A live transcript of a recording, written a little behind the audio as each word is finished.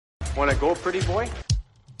Want to go, pretty boy?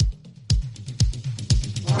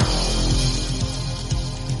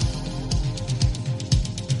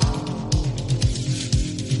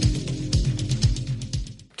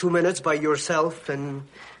 Two-minutes by yourself and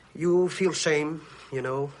you feel shame, you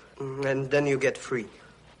know, and then you get free.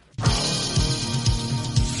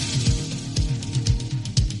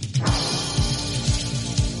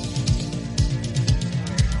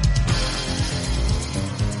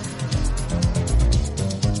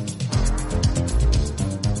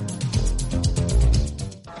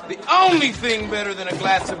 The only thing better than a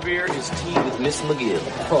glass of beer is tea with Miss McGill.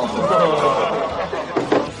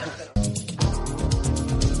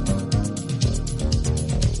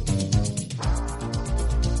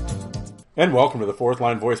 And welcome to the Fourth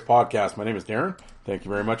Line Voice Podcast. My name is Darren. Thank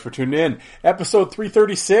you very much for tuning in. Episode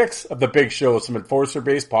 336 of The Big Show, some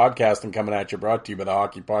enforcer-based podcasting coming at you, brought to you by the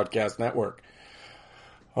Hockey Podcast Network.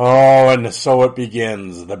 Oh, and so it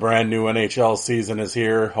begins. The brand new NHL season is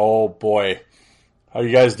here. Oh boy. How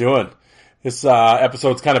you guys doing? This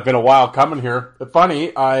episode's kind of been a while coming here.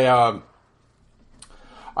 Funny, I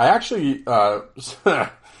actually I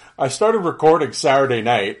started recording Saturday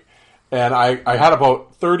night, and I had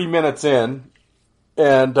about 30 minutes in,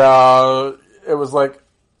 and it was like,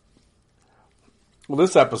 well,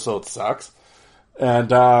 this episode sucks. And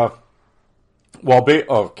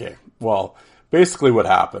basically what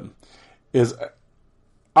happened is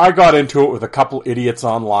I got into it with a couple idiots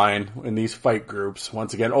online in these fight groups.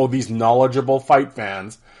 Once again, these knowledgeable fight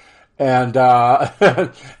fans. And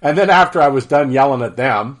and then after I was done yelling at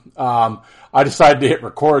them, I decided to hit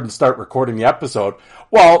record and start recording the episode.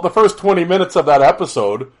 Well, the first 20 minutes of that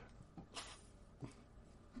episode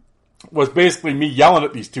was basically me yelling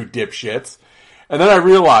at these two dipshits. And then I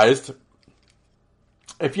realized,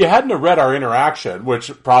 if you hadn't have read our interaction, which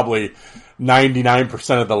probably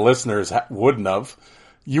 99% of the listeners wouldn't have,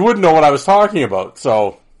 you wouldn't know what I was talking about.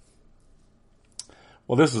 So,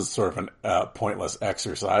 well, this is sort of a pointless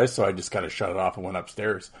exercise, so I just kind of shut it off and went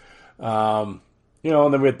upstairs. And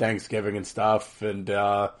then we had Thanksgiving and stuff, and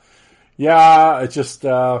it just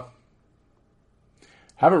haven't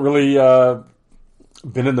really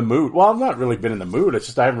been in the mood. Well, I've not really been in the mood. It's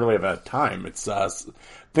just I haven't really had time. It's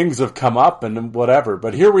things have come up and whatever,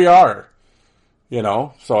 but here we are.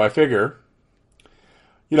 So I figure,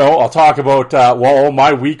 I'll talk about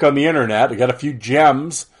my week on the internet. I got a few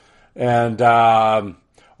gems, and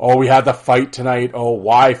we had the fight tonight.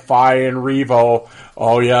 Wi-Fi and Revo.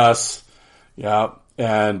 Oh yes, yeah.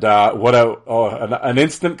 And an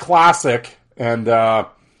instant classic. And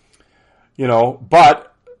but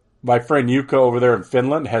my friend Yuka over there in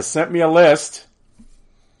Finland has sent me a list.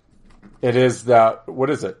 It is what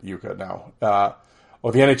is it, Yuka, now? The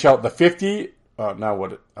NHL, the 50,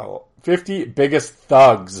 50 biggest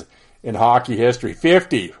thugs in hockey history.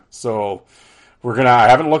 50. So I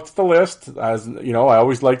haven't looked at the list. As I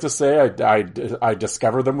always like to say, I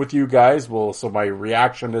discover them with you guys. So my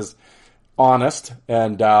reaction is honest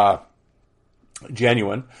and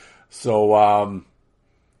genuine. So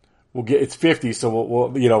it's 50. So we're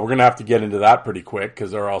going to have to get into that pretty quick,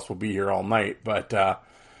 or else we'll be here all night. But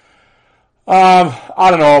I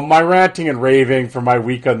don't know, my ranting and raving for my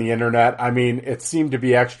week on the internet, I mean, it seemed to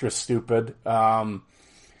be extra stupid.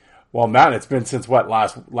 It's been since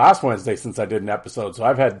last Wednesday since I did an episode, so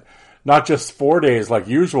I've had not just 4 days like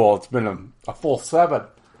usual, it's been a full 7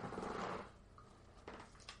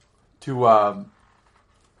 to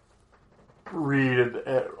read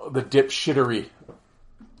the dipshittery.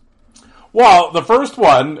 Well, the first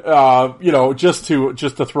one, just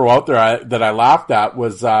to throw out there that I laughed at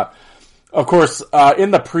was, of course,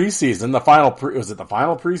 in the preseason, was it the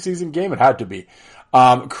final preseason game? It had to be.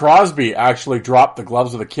 Crosby actually dropped the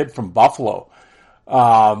gloves of the kid from Buffalo.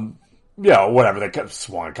 Whatever, they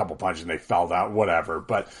swung a couple punches and they fell down, whatever.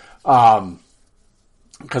 But,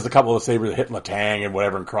 because a couple of the Sabres hit Letang and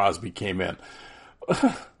whatever, and Crosby came in.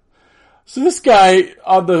 So this guy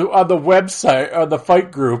on the website, on the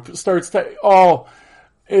fight group, starts to,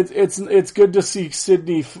 it's good to see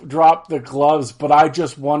Sidney drop the gloves, but I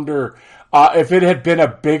just wonder, if it had been a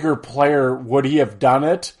bigger player, would he have done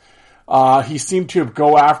it? He seemed to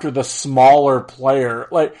go after the smaller player.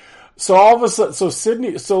 So all of a sudden,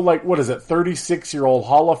 Sidney, what is it, 36-year-old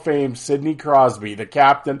Hall of Fame Sidney Crosby, the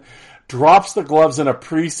captain, drops the gloves in a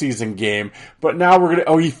preseason game, but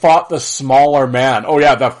now he fought the smaller man. Oh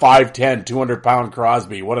yeah, the 5'10", 200-pound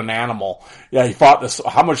Crosby. What an animal. Yeah, he fought this.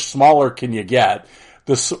 How much smaller can you get?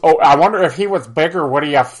 I wonder if he was bigger, would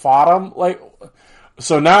he have fought him?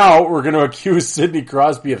 So now we're going to accuse Sidney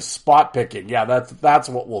Crosby of spot picking. Yeah, that's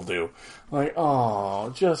what we'll do.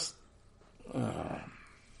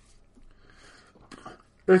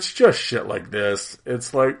 It's just shit like this.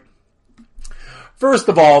 It's like, first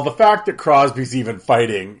of all, the fact that Crosby's even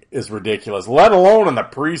fighting is ridiculous, let alone in the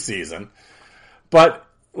preseason. But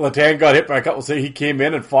Letang got hit by a couple, he came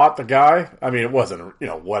in and fought the guy. I mean, it wasn't,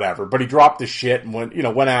 whatever, but he dropped his shit and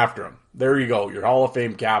went after him. There you go, your Hall of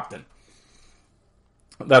Fame captain.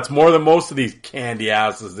 That's more than most of these candy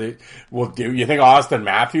asses they will do. You think Austin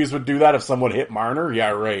Matthews would do that if someone hit Marner?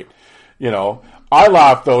 Yeah, right. I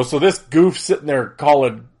laugh though. So this goof sitting there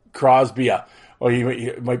calling Crosby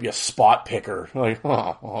he might be a spot picker. Like,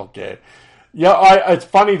 oh, okay. Yeah, it's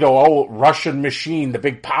funny though. Russian machine, the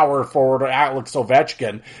big power forward, Alex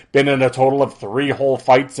Ovechkin, been in a total of 3 whole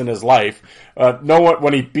fights in his life.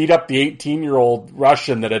 When he beat up the 18-year-old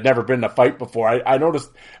Russian that had never been in a fight before, I noticed,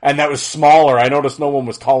 and that was smaller. I noticed no one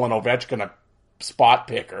was calling Ovechkin a spot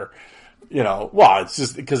picker. It's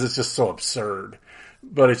just because it's just so absurd.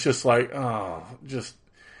 But it's just like,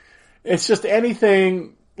 it's just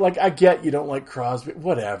anything. Like, I get you don't like Crosby.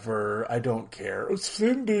 Whatever. I don't care. It's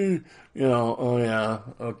Cindy. Oh yeah.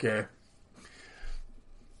 Okay.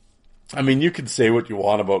 I mean, you can say what you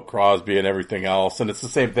want about Crosby and everything else. And it's the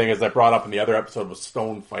same thing as I brought up in the other episode with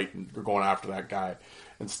Stone fighting. We're going after that guy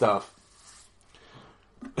and stuff.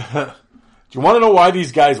 Do you want to know why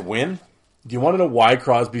these guys win? Do you want to know why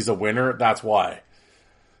Crosby's a winner? That's why.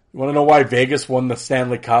 You want to know why Vegas won the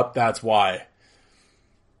Stanley Cup? That's why.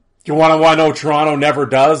 Do you want to know Toronto never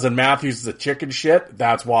does and Matthews is a chicken shit?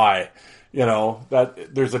 That's why.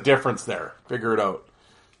 That there's a difference there. Figure it out.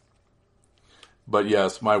 But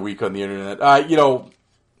yes, my week on the internet. I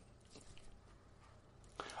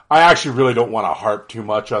actually really don't want to harp too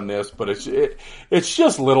much on this, but it's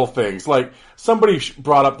just little things. Like, somebody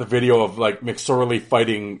brought up the video of, like, McSorley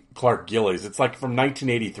fighting Clark Gillies. It's, like, from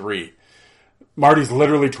 1983. Marty's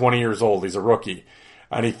literally 20 years old. He's a rookie.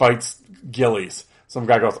 And he fights Gillies. Some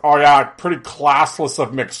guy goes, oh yeah, pretty classless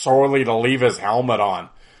of McSorley to leave his helmet on.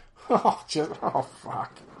 Oh,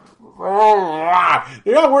 fuck.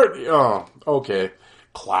 Okay.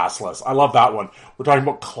 Classless. I love that one. We're talking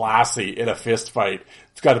about classy in a fist fight.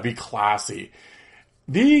 It's got to be classy.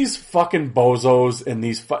 These fucking bozos and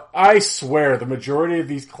I swear the majority of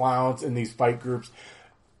these clowns in these fight groups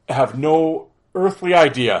have no earthly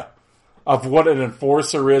idea of what an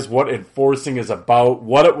enforcer is, what enforcing is about,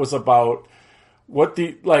 what it was about.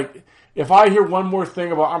 If I hear one more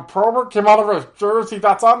thing about, Probert came out of his jersey,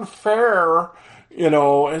 that's unfair,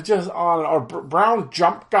 it's just on, or Brown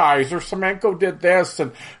jump guys, or Semenko did this,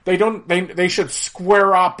 and they should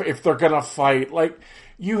square up if they're gonna fight. Like,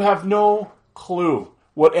 you have no clue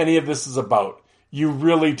what any of this is about. You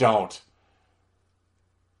really don't.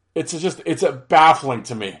 It's baffling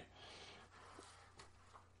to me.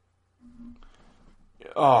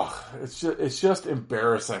 Oh, it's just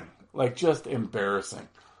embarrassing. Like, just embarrassing.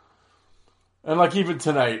 And, like, even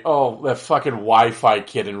tonight, that fucking Wi-Fi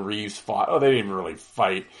kid and Reeves fought. Oh, they didn't really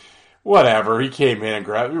fight. Whatever. He came in and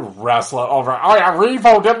wrestled over. Oh, yeah,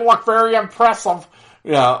 Revo didn't look very impressive.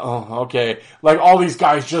 Yeah, okay. Like, all these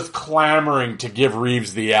guys just clamoring to give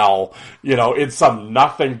Reeves the L, in some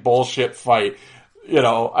nothing bullshit fight.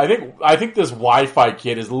 I think this Wi-Fi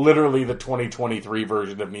kid is literally the 2023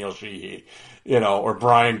 version of Neil Sheehy, or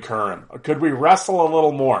Brian Curran. Could we wrestle a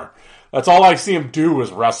little more? That's all I see him do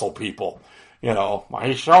is wrestle people. He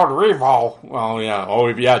showed Revo. Well, yeah. Oh,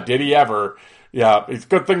 yeah. Did he ever? Yeah. It's a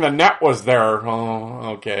good thing the net was there.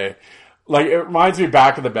 Oh, okay. Like, it reminds me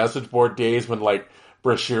back in the message board days when, like,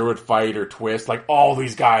 Brashear would fight or Twist. Like, all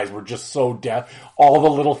these guys were just so all the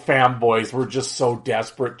little fanboys were just so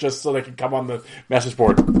desperate just so they could come on the message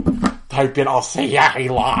board, type in, I'll say, yeah, he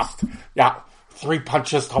lost. Yeah. 3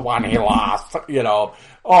 punches to 1, he lost.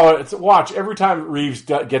 Oh, watch every time Reeves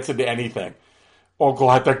gets into anything. Oh,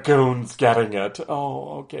 glad the goon's getting it.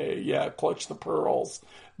 Oh, okay, yeah, clutch the pearls.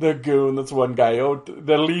 The goon, that's one guy. Oh,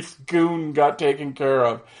 the Leafs goon got taken care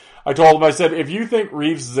of. I told him, I said, if you think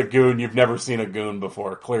Reeves is a goon, you've never seen a goon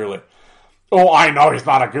before, clearly. Oh, I know he's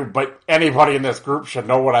not a goon, but anybody in this group should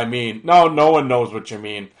know what I mean. No one knows what you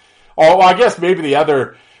mean. Oh, well, I guess maybe the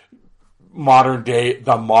other modern day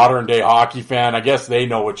hockey fan, I guess they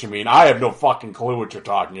know what you mean. I have no fucking clue what you're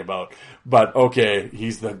talking about. But okay,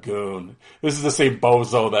 he's the goon. This is the same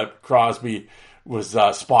bozo that Crosby was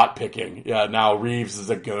spot picking. Yeah, now Reeves is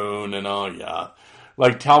a goon, and oh yeah.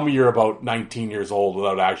 Like, tell me you're about 19 years old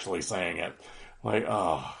without actually saying it. Like,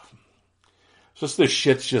 oh. Just this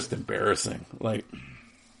shit's just embarrassing. Like,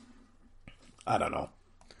 I don't know.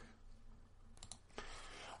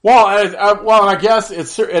 Well, I guess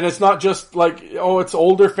it's not just like, it's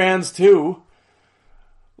older fans too.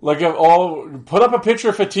 Like, put up a picture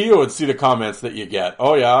of Fatillo and see the comments that you get.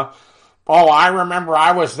 Oh yeah, Oh, I remember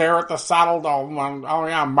I was there at the Saddle Dome. Oh,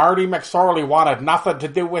 yeah, Marty McSorley wanted nothing to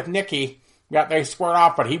do with Nicky. Yet they squared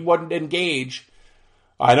off, but he wouldn't engage.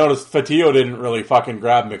 I noticed Fatillo didn't really fucking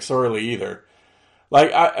grab McSorley either.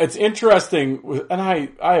 Like, it's interesting, and I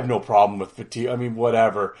have no problem with Fatillo. I mean,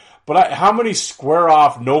 whatever. But how many square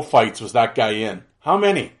off no fights was that guy in? How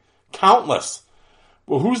many? Countless.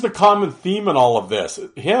 Well, who's the common theme in all of this?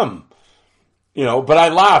 Him. You know, but I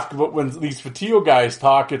laughed. But when these Fatillo guys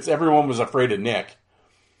talk, it's everyone was afraid of Nick.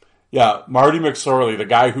 Yeah, Marty McSorley, the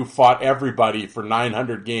guy who fought everybody for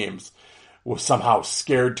 900 games, was somehow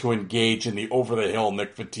scared to engage in the over-the-hill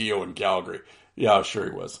Nick Fatillo in Calgary. Yeah, sure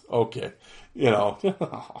he was. Okay. You know,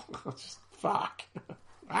 just fuck.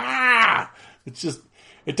 It's just,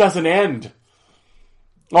 it doesn't end.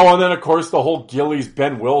 Oh, and then, of course, the whole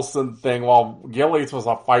Gillies-Ben Wilson thing. Well, Gillies was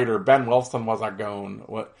a fighter. Ben Wilson was a goon.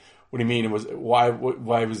 What do you mean? It was why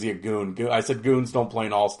was he a goon? I said goons don't play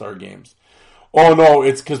in all-star games. Oh, no,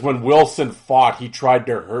 it's because when Wilson fought, he tried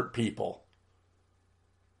to hurt people.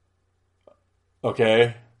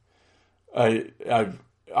 Okay? I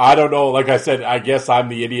don't know. Like I said, I guess I'm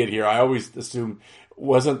the idiot here. I always assume,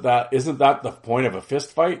 isn't that the point of a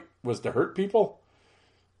fist fight? Was to hurt people?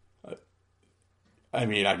 I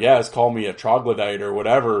mean, I guess call me a troglodyte or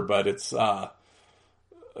whatever, but it's what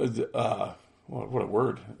a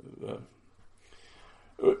word.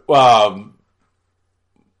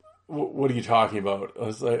 What are you talking about?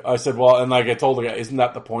 I said, well, and like I told the guy, isn't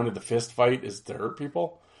that the point of the fist fight? Is to hurt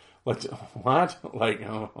people? Like what? Like,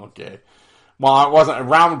 oh, okay. Well, it wasn't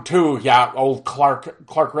round 2. Yeah, old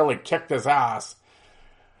Clark really kicked his ass.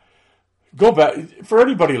 Go back. For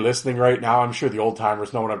anybody listening right now, I'm sure the old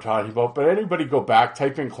timers know what I'm talking about, but anybody go back,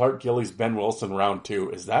 type in Clark Gillies, Ben Wilson, round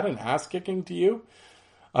 2. Is that an ass kicking to you?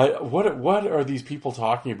 What are these people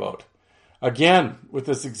talking about? Again, with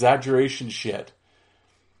this exaggeration shit.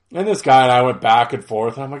 And this guy and I went back and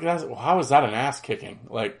forth, and I'm like, how is that an ass kicking?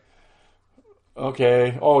 Like,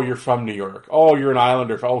 okay, oh, you're from New York. Oh, you're an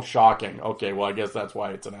Islander. Oh, shocking. Okay, well, I guess that's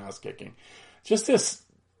why it's an ass kicking. Just this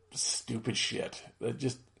stupid shit.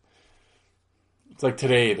 It's like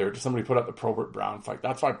today, somebody put up the Probert Brown fight.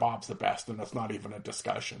 That's why Bob's the best, and that's not even a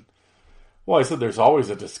discussion. Well, I said, there's always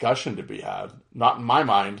a discussion to be had. Not in my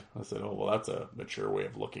mind. I said, oh, well, that's a mature way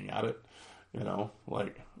of looking at it. You know,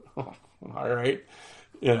 like, oh, all right.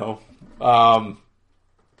 You know,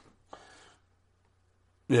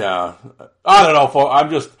 yeah. I don't know,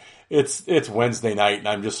 folks. It's Wednesday night, and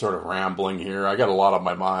I'm just sort of rambling here. I got a lot on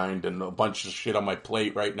my mind and a bunch of shit on my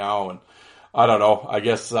plate right now, and I don't know. I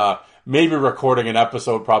guess maybe recording an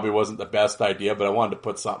episode probably wasn't the best idea, but I wanted to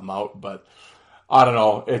put something out. But I don't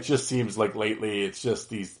know. It just seems like lately it's just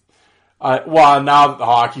these. Well, now that the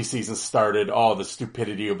hockey season started, the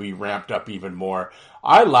stupidity will be ramped up even more.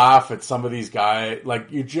 I laugh at some of these guys,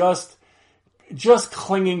 like you just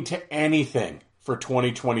clinging to anything for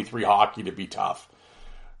 2023 hockey to be tough.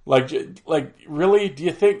 Like really? Do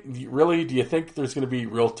you think there's going to be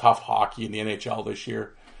real tough hockey in the NHL this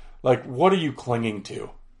year? Like, what are you clinging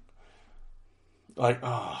to? Like,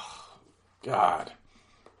 oh, God.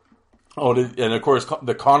 Oh, and of course,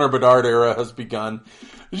 the Connor Bedard era has begun.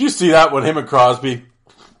 Did you see that when him and Crosby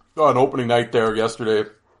on opening night there yesterday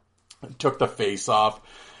took the face off?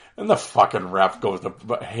 And the fucking ref goes,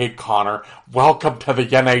 hey, Connor, welcome to the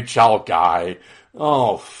NHL, guy.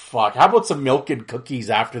 Oh, fuck. How about some milk and cookies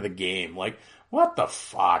after the game? Like, what the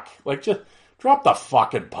fuck? Like, just drop the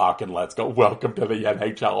fucking puck and let's go. Welcome to the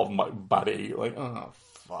NHL, my buddy. Like, oh,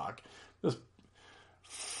 fuck. This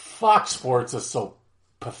Fox Sports is so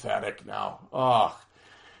pathetic now. Oh,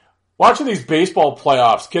 watching these baseball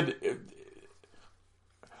playoffs,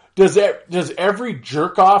 does every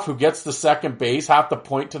jerk off who gets to second base have to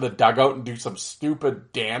point to the dugout and do some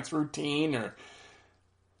stupid dance routine? Or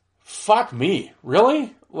fuck me,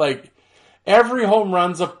 really? Like, every home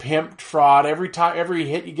run's a pimp trot. Every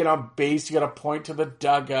hit you get on base, you got to point to the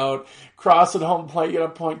dugout. Cross at home plate, you got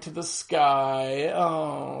to point to the sky.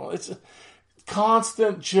 Oh, it's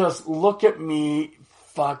constant. Just look at me.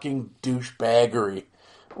 Fucking douchebaggery.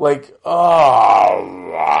 Like,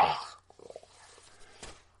 oh.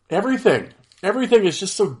 Everything is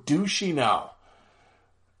just so douchey now.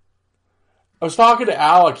 I was talking to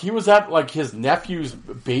Alec. He was at, like, his nephew's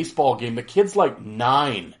baseball game. The kid's, like,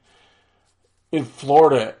 9 in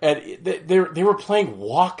Florida. And they were playing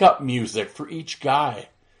walk-up music for each guy.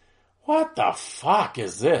 What the fuck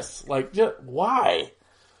is this? Like, just, why?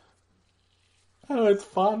 Oh, it's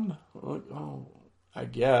fun. Like, oh. I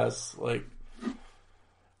guess, like,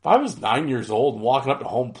 if I was 9 years old and walking up to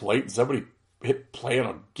home plate and somebody hit play on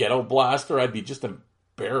a ghetto blaster, I'd be just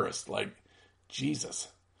embarrassed. Like, Jesus.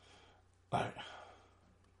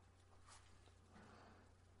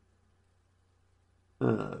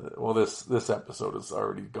 Well, this episode has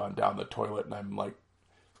already gone down the toilet, and I'm like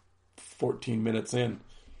 14 minutes in.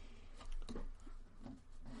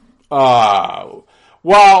 I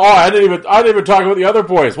didn't even talk about the other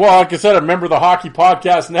boys. Well, like I said, I'm a member of the Hockey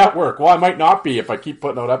Podcast Network. Well, I might not be if I keep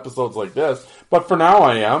putting out episodes like this, but for now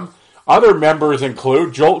I am. Other members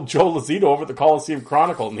include Joe Lazito over at the Coliseum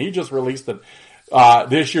Chronicle, and he just released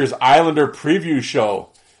this year's Islander preview show.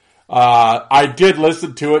 I did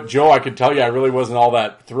listen to it, Joe. I can tell you I really wasn't all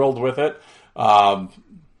that thrilled with it. No,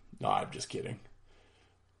 I'm just kidding.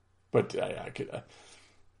 But I could...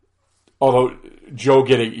 although Joe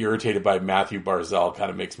getting irritated by Matthew Barzal kind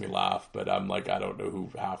of makes me laugh. But I'm like, I don't know who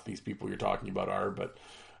half these people you're talking about are. But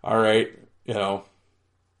all right,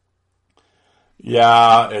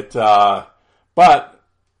 Yeah, but,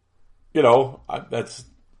 that's...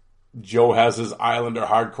 Joe has his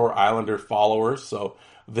hardcore Islander followers, so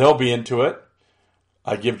they'll be into it.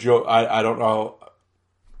 I give Joe, I don't know.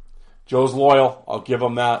 Joe's loyal. I'll give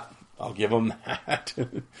him that.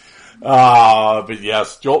 But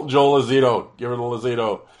yes, Joe Lazito. Give it to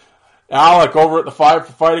Lazito. Alec over at the Five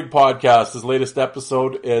for Fighting podcast. His latest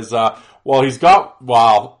episode is, it is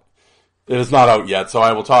not out yet, so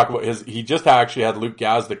I will talk about he just actually had Luke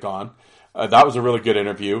Gazdic on. That was a really good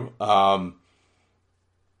interview. I'm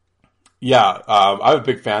a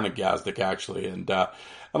big fan of Gazdic actually, and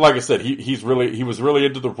like I said, he was really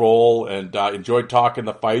into the role and enjoyed talking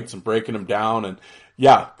the fights and breaking them down, and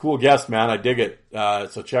cool guest, man. I dig it.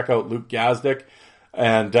 So check out Luke Gazdic,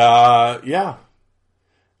 and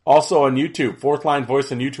also on YouTube, Fourth Line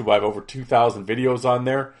Voice on YouTube. I have over 2,000 videos on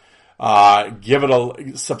there.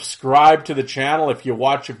 Subscribe to the channel if you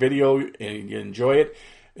watch a video and you enjoy it.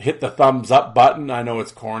 Hit the thumbs up button. I know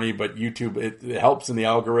it's corny, but YouTube, it helps in the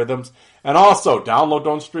algorithms. And also, download,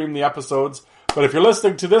 don't stream the episodes. But if you're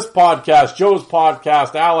listening to this podcast, Joe's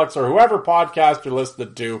podcast, Alex, or whoever podcast you're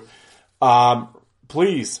listening to,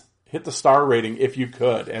 please hit the star rating if you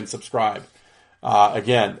could and subscribe.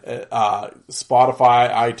 Spotify,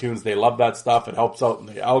 iTunes, they love that stuff. It helps out in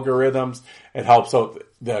the algorithms. It helps out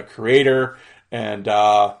the creator. And,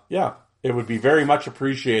 it would be very much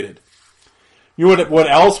appreciated. You know what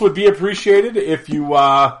else would be appreciated if you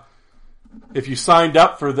signed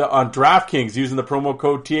up on DraftKings using the promo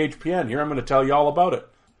code THPN. Here I'm going to tell you all about it.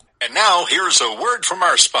 And now here's a word from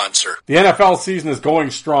our sponsor. The NFL season is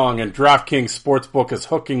going strong, and DraftKings Sportsbook is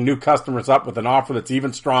hooking new customers up with an offer that's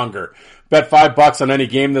even stronger. Bet $5 on any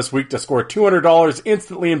game this week to score $200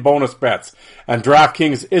 instantly in bonus bets. And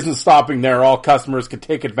DraftKings isn't stopping there. All customers can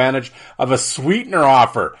take advantage of a sweetener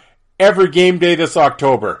offer every game day this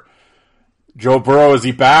October. Joe Burrow, is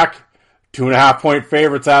he back? 2.5-point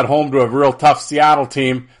favorites at home to a real tough Seattle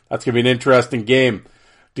team. That's going to be an interesting game.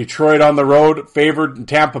 Detroit on the road, favored in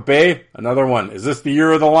Tampa Bay. Another one. Is this the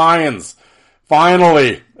year of the Lions?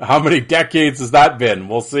 Finally. How many decades has that been?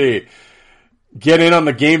 We'll see. Get in on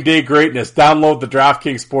the game day greatness. Download the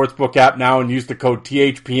DraftKings Sportsbook app now and use the code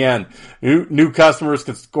THPN. New customers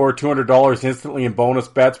can score $200 instantly in bonus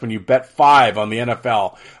bets when you bet $5 on the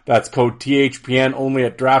NFL. That's code THPN only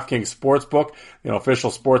at DraftKings Sportsbook,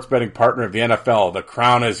 official sports betting partner of the NFL. The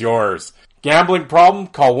crown is yours. Gambling problem?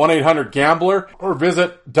 Call 1-800-GAMBLER or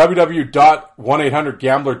visit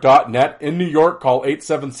www.1800gambler.net. In New York, call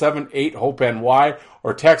 877-8-HOPE-NY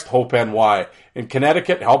or text HOPE-NY. In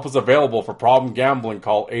Connecticut, help is available for problem gambling.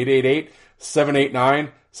 Call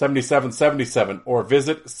 888-789-7777 or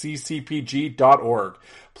visit ccpg.org.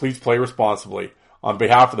 Please play responsibly. On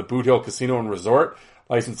behalf of the Boot Hill Casino and Resort,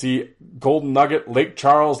 licensee Golden Nugget, Lake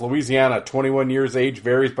Charles, Louisiana, 21 years age,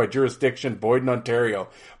 varies by jurisdiction, Boyden, Ontario.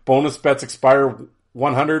 Bonus bets expire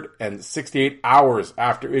 168 hours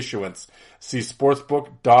after issuance. See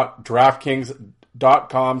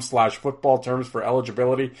sportsbook.draftkings.com/football terms for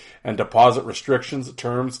eligibility and deposit restrictions,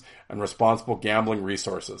 terms, and responsible gambling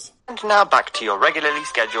resources. And now back to your regularly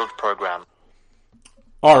scheduled program.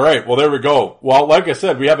 All right, well there we go. Well, like I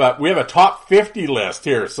said, we have a top 50 list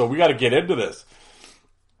here, so we got to get into this.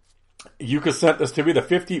 Yuka sent this to me, the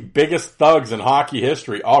 50 biggest thugs in hockey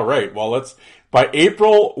history. All right, well by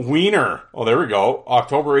April Wiener. Oh, there we go.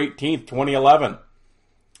 October 18th, 2011.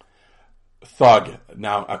 Thug.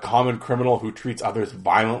 Now, a common criminal who treats others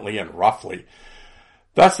violently and roughly.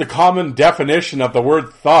 That's the common definition of the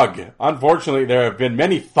word thug. Unfortunately, there have been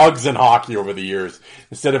many thugs in hockey over the years.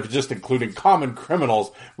 Instead of just including common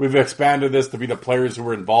criminals, we've expanded this to be the players who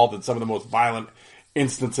were involved in some of the most violent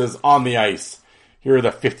instances on the ice. Here are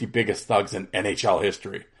the 50 biggest thugs in NHL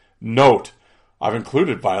history. Note, I've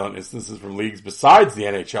included violent instances from leagues besides the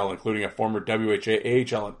NHL, including a former WHA,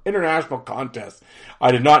 AHL, and international contest.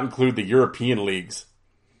 I did not include the European leagues.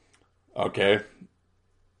 Okay.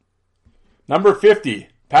 Number 50,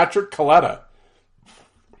 Patrick Kaleta.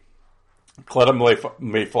 Kaleta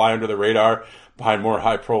may fly under the radar behind more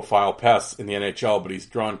high-profile pests in the NHL, but he's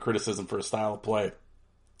drawn criticism for his style of play.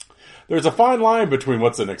 There's a fine line between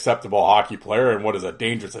what's an acceptable hockey player and what is a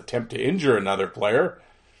dangerous attempt to injure another player.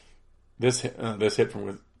 This hit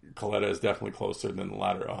from Kaleta is definitely closer than the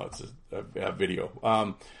latter. Oh, it's a video.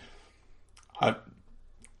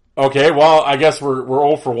 Okay, well, I guess we're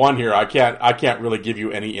 0 for 1 here. I can't really give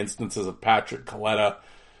you any instances of Patrick Kaleta.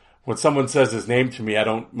 When someone says his name to me,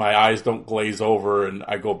 my eyes don't glaze over, and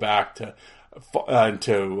I go back to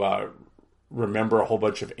remember a whole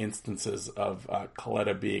bunch of instances of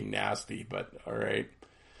Kaleta being nasty. But all right,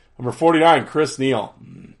 number 49, Chris Neal.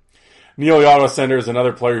 Neal, the Ottawa Center, is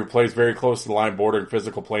another player who plays very close to the line, bordering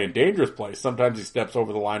physical play and dangerous play. Sometimes he steps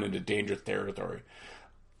over the line into dangerous territory.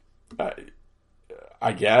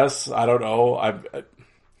 I guess, I don't know. I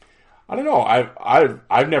don't know.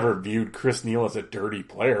 I've never viewed Chris Neal as a dirty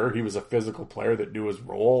player. He was a physical player that knew his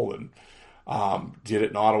role and did it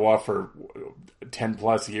in Ottawa for 10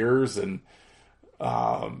 plus years, and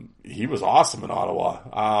he was awesome in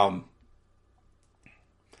Ottawa.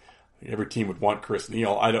 Every team would want Chris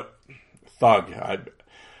Neal. Thug.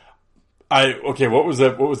 Okay, what was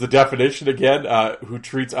the definition again? Who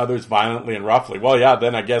treats others violently and roughly? Well, yeah,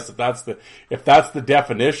 then I guess if that's the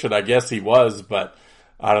definition, I guess he was, but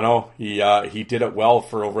I don't know. He did it well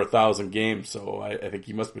for over 1,000 games, so I think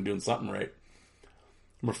he must have been doing something right.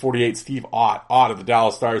 Number 48, Steve Ott of the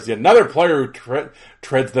Dallas Stars. Yet another player who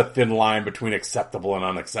treads the thin line between acceptable and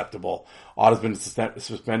unacceptable. Ott has been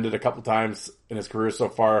suspended a couple times in his career so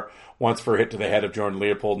far. Once for a hit to the head of Jordan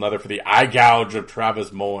Leopold, another for the eye gouge of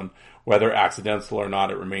Travis Moen. Whether accidental or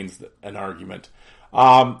not, it remains an argument.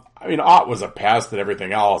 Ott was a pest at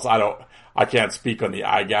everything else. I can't speak on the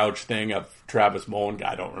eye gouge thing of Travis Moen.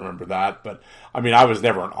 I don't remember that, but I was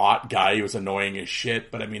never an Ott guy. He was annoying as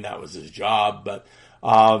shit, but that was his job. But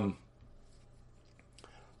I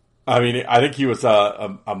think he was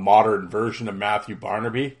a modern version of Matthew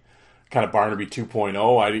Barnaby, kind of Barnaby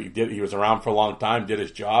 2.0. He was around for a long time, did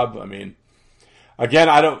his job. Again,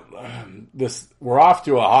 we're off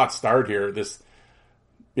to a hot start here.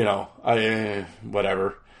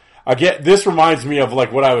 Whatever. Again, this reminds me of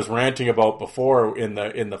like what I was ranting about before in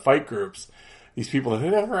the fight groups. These people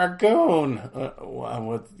that are a goon.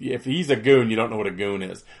 If he's a goon, you don't know what a goon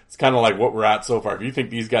is. It's kind of like what we're at so far. If you think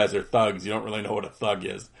these guys are thugs, you don't really know what a thug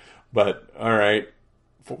is. But, all right.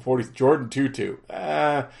 40, Jordan Tutu.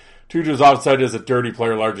 Tutu's offside is a dirty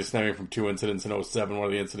player, largely stemming from 2 incidents in 2007. One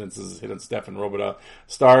of the incidents is hitting Stefan Robota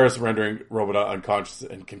Stars, rendering Robota unconscious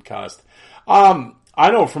and concussed. I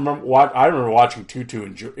remember watching Tutu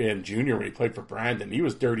in junior when he played for Brandon. He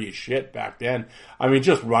was dirty as shit back then.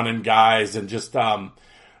 Just running guys and just some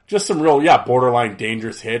real, borderline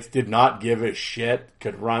dangerous hits. Did not give a shit.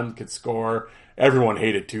 Could run, could score. Everyone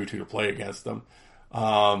hated Tutu to play against them.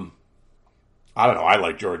 I don't know. I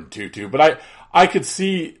like Jordan Tutu, but I could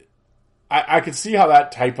see how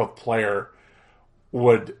that type of player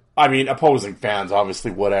would. Opposing fans,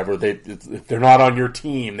 obviously, whatever. If they're not on your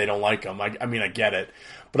team, they don't like them. I get it.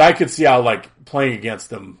 But I could see how, like, playing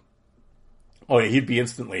against them, he'd be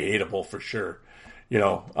instantly hateable for sure.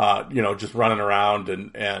 Just running around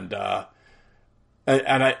and I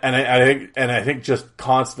think just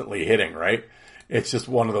constantly hitting, right? It's just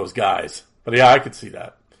one of those guys. But yeah, I could see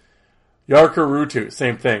that. Yarker Rutu,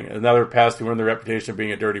 same thing. Another pest who earned the reputation of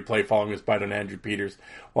being a dirty play following his bite on Andrew Peters.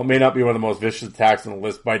 While it may not be one of the most vicious attacks on the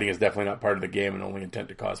list, biting is definitely not part of the game and only intent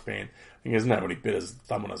to cause pain. Isn't that when he bit his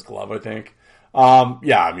thumb on his glove, I think?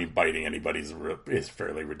 Biting anybody is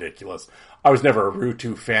fairly ridiculous. I was never a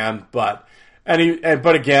Rutu fan, but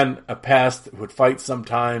again, a pest who would fight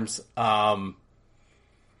sometimes.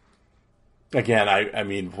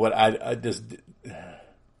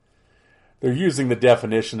 They're using the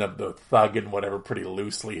definition of the thug and whatever pretty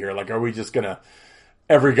loosely here. Like, are we just gonna,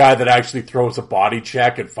 every guy that actually throws a body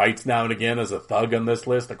check and fights now and again is a thug on this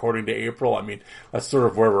list, according to April? That's sort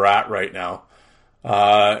of where we're at right now.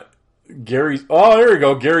 There we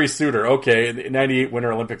go. Gary Suter. Okay. The 98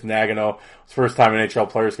 Winter Olympics in Nagano. It's the first time NHL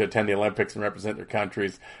players could attend the Olympics and represent their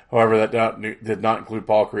countries. However, that did not include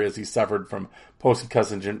Paul Kariya, as he suffered from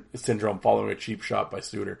post-concussion syndrome following a cheap shot by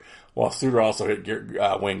Suter. Well, Suter also hit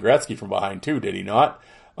Wayne Gretzky from behind too, did he not?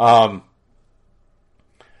 I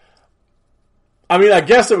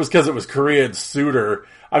guess it was because it was Kariya and Suter.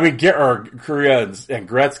 Kariya and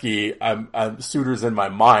Gretzky, Suter's in my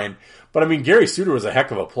mind. But Gary Suter was a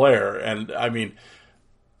heck of a player, and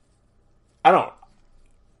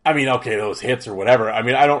those hits or whatever. I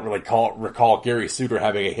don't really recall Gary Suter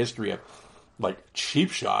having a history of like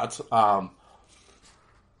cheap shots.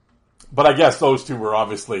 But I guess those two were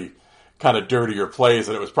obviously kind of dirtier plays,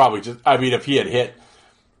 and it was probably just, I mean, if he had hit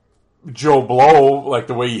Joe Blow like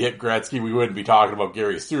the way he hit Gretzky, we wouldn't be talking about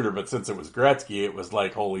Gary Suter, but since it was Gretzky, it was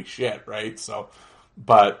like, holy shit, right? So,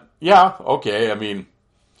 but yeah, okay, I mean,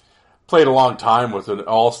 played a long time with an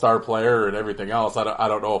all-star player and everything else. I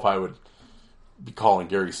don't know if I would be calling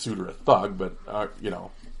Gary Suter a thug, but,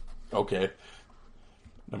 okay.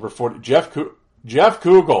 Number 40, Jeff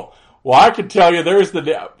Kugel. Well, I can tell you, there's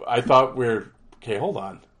I thought okay, hold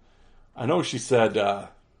on. I know she said,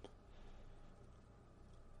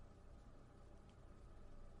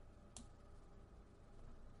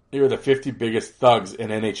 here are the 50 biggest thugs in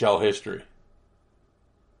NHL history.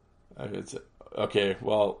 Okay,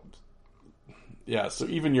 well, yeah, so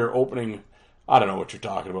even your opening, I don't know what you're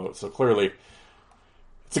talking about. So clearly,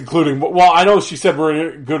 it's including, well, I know she said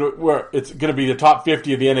it's going to be the top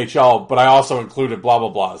 50 of the NHL, but I also included blah, blah,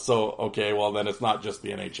 blah. So, okay, well, then it's not just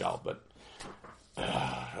the NHL, but,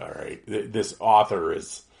 all right. This author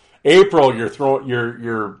is, April,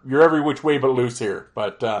 you're every which way but loose here.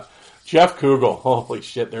 But, Jeff Kugel, holy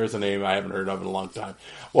shit, there's a name I haven't heard of in a long time.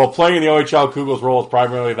 Well, playing in the OHL, Kugel's role is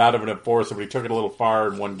primarily that of an enforcer, but he took it a little far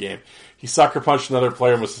in one game. He sucker punched another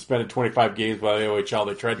player and was suspended 25 games by the OHL.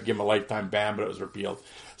 They tried to give him a lifetime ban, but it was repealed.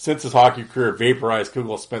 Since his hockey career vaporized,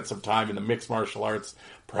 Kugel spent some time in the mixed martial arts,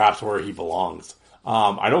 perhaps where he belongs.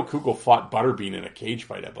 I know Kugel fought Butterbean in a cage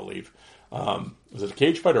fight, I believe. Was it a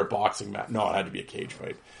cage fight or a boxing match? No, it had to be a cage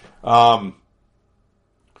fight.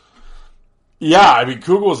 Yeah, I mean,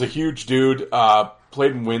 Kugel was a huge dude,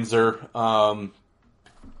 played in Windsor. Of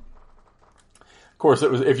course,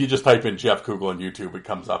 it was, if you just type in Jeff Kugel on YouTube, it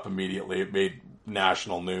comes up immediately. It made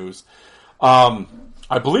national news.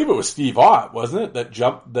 I believe it was Steve Ott, wasn't it, that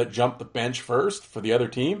jumped the bench first for the other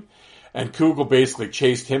team? And Kugel basically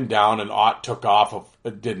chased him down, and Ott took off,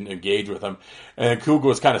 didn't engage with him. And Kugel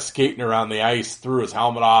was kind of skating around the ice, threw his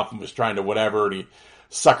helmet off, and was trying to whatever, and he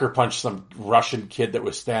sucker punched some Russian kid that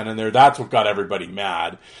was standing there. That's what got everybody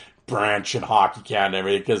mad. Branch and Hockey Canada and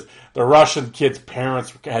everything, because the Russian kid's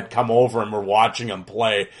parents had come over and were watching him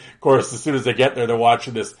play. Of course, as soon as they get there, they're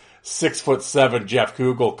watching this 6'7" Jeff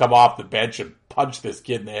Kugel come off the bench and punch this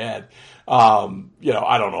kid in the head. I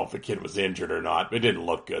don't know if the kid was injured or not. It didn't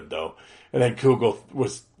look good, though. And then Kugel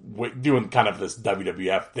was doing kind of this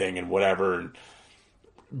WWF thing and whatever, and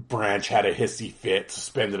Branch had a hissy fit,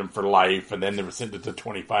 suspended him for life, and then they were sentenced to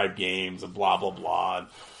 25 games and blah, blah, blah. And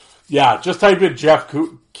yeah, just type in Jeff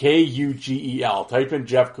Kugel. Type in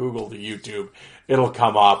Jeff Kugel to YouTube. It'll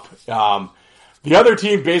come up. The other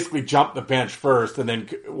team basically jumped the bench first, and then,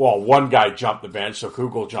 one guy jumped the bench, so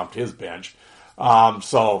Kugel jumped his bench. I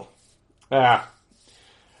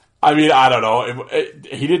mean, I don't know.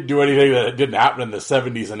 He didn't do anything that didn't happen in the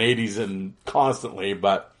 70s and 80s and constantly,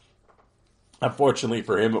 but unfortunately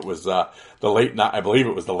for him, it was I believe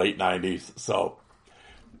it was the late 90s, so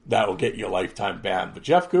that will get you a lifetime ban. But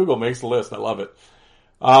Jeff Kugel makes the list. I love it.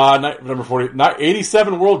 Number 40,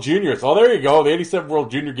 87 World Juniors. Oh, there you go. The 87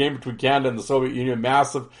 World Junior game between Canada and the Soviet Union.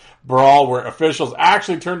 Massive brawl where officials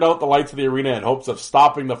actually turned out the lights of the arena in hopes of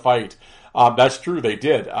stopping the fight. That's true. They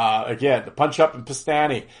did. Again, the punch up in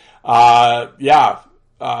Pistani.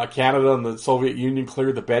 Canada and the Soviet Union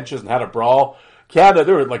cleared the benches and had a brawl. Canada,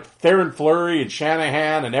 there were like Theron Fleury and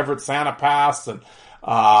Shanahan and Everett Sanapass, and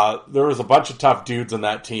there was a bunch of tough dudes on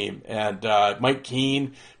that team. And Mike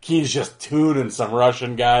Keen's just tuning some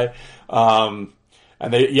Russian guy. And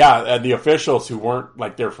the officials who weren't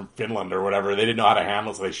like they're from Finland or whatever, they didn't know how to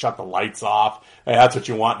handle it, so they shut the lights off. Hey, that's what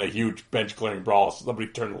you want in a huge bench clearing brawl. So somebody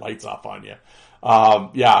turn the lights off on you.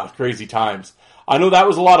 Crazy times. I know that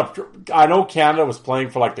was I know Canada was playing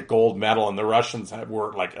for like the gold medal, and the Russians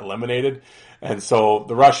were like eliminated. And so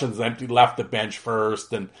the Russians left the bench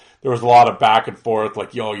first, and there was a lot of back and forth,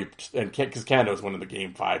 like, because Canada was winning the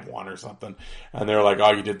game 5-1 or something. And they were like,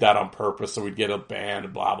 oh, you did that on purpose, so we'd get a ban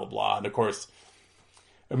and blah, blah, blah. And of course,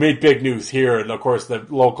 it made big news here. And of course, the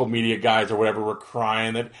local media guys or whatever were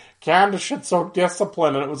crying that Canada should so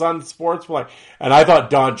disciplined, and it was unsportsmanlike. And I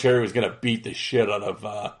thought Don Cherry was going to beat the shit out of,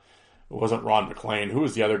 it wasn't Ron McLean. Who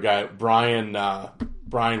was the other guy? Brian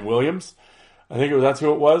Williams. I think that's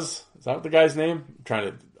who it was. Is that the guy's name?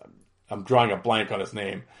 I'm drawing a blank on his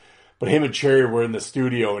name. But him and Cherry were in the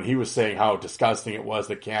studio, and he was saying how disgusting it was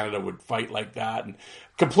that Canada would fight like that, and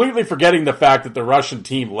completely forgetting the fact that the Russian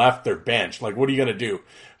team left their bench. Like, what are you going to do?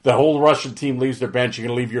 The whole Russian team leaves their bench. You're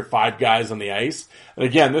going to leave your 5 guys on the ice? And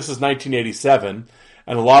again, this is 1987,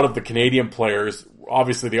 and a lot of the Canadian players,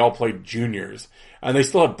 obviously they all played juniors, and they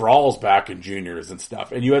still had brawls back in juniors and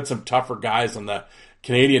stuff. And you had some tougher guys on the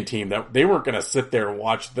Canadian team that they weren't going to sit there and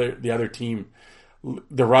watch the other team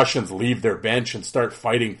the Russians leave their bench and start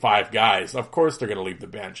fighting 5 guys. Of course they're going to leave the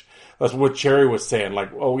bench. That's what Cherry was saying.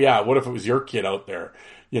 Like, oh yeah, what if it was your kid out there?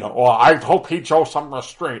 Well, I hope he shows some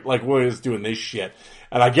restraint. Like, what is doing this shit?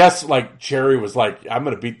 And I guess, like, Cherry was like, I'm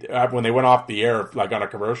going to beat, when they went off the air, like, on a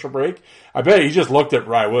commercial break, I bet he just looked at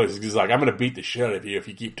Ryan Williams. He's like, I'm going to beat the shit out of you if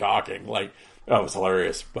you keep talking. Like, that was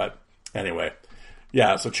hilarious. But anyway.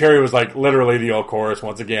 Yeah, so Cherry was like literally the old chorus,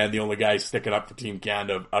 once again, the only guy sticking up for Team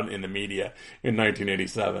Canada in the media in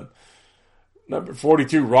 1987. Number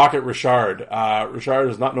 42, Rocket Richard. Richard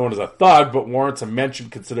is not known as a thug, but warrants a mention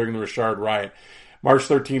considering the Richard riot. March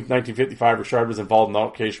 13th, 1955, Richard was involved in an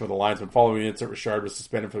altercation with a linesman. Following the incident, Richard was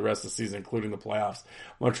suspended for the rest of the season, including the playoffs.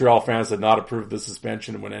 Montreal fans did not approve of the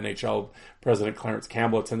suspension, and when NHL President Clarence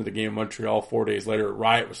Campbell attended a game in Montreal 4 days later, a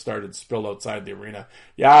riot was started and spilled outside the arena.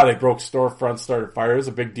 Yeah, they broke storefronts, started fire. It was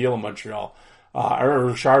a big deal in Montreal. I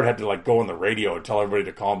remember Richard had to like go on the radio and tell everybody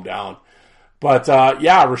to calm down. But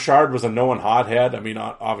yeah, Richard was a known hothead. I mean,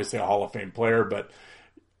 obviously a Hall of Fame player, but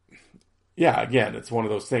yeah, again, it's one of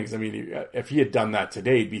those things. I mean, if he had done that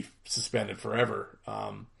today, he'd be suspended forever.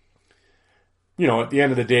 At the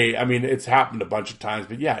end of the day, I mean, it's happened a bunch of times,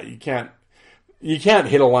 but yeah, you can't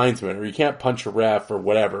hit a linesman or you can't punch a ref or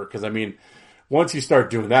whatever. Cause I mean, once you start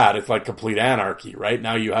doing that, it's like complete anarchy, right?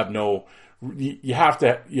 Now you have you have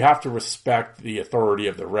to respect the authority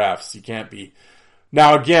of the refs. You can't be,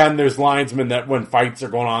 now again, there's linesmen that when fights are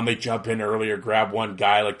going on, they jump in early or grab one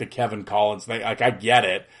guy like the Kevin Collins thing. Like, I get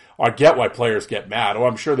it. I get why players get mad. Oh,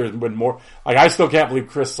 I'm sure there's been more. Like, I still can't believe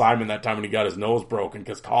Chris Simon that time when he got his nose broken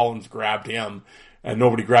because Collins grabbed him and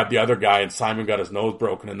nobody grabbed the other guy and Simon got his nose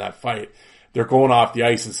broken in that fight. They're going off the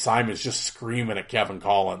ice and Simon's just screaming at Kevin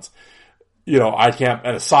Collins. I can't,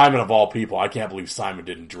 and Simon of all people, I can't believe Simon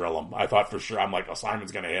didn't drill him. I thought for sure, I'm like, oh,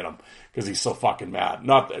 Simon's going to hit him because he's so fucking mad.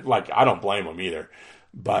 Not that, like, I don't blame him either.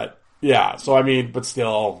 But yeah, so I mean, but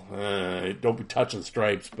still, don't be touching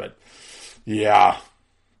stripes, but yeah.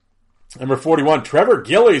 Number 41, Trevor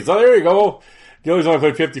Gillies. Oh, there you go. Gillies only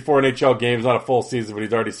played 54 NHL games, not a full season, but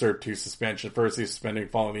he's already served 2 suspensions. First, he's suspending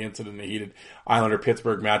following the incident in the heated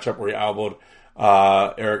Islander-Pittsburgh matchup where he elbowed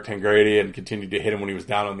Eric Tangradi and continued to hit him when he was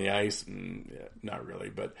down on the ice. Not really,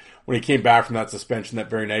 but when he came back from that suspension that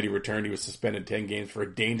very night he returned, he was suspended 10 games for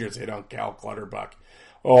a dangerous hit on Cal Clutterbuck.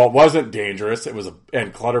 Oh, it wasn't dangerous. It was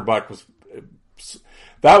and Clutterbuck was,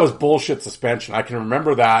 that was bullshit suspension. I can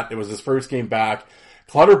remember that. It was his first game back.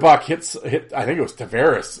 Clutterbuck hit, I think it was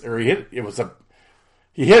Tavares, or he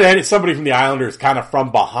hit somebody from the Islanders kind of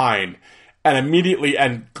from behind, and immediately,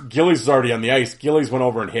 and Gillies was already on the ice, Gillies went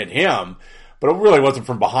over and hit him, but it really wasn't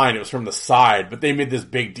from behind, it was from the side, but they made this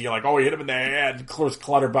big deal, like, oh, he hit him in the head, of course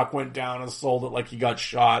Clutterbuck went down and sold it like he got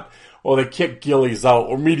shot. Well, they kicked Gillies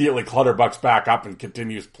out, immediately Clutterbuck's back up and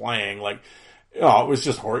continues playing, like, it was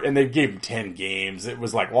just horrible, and they gave him 10 games. It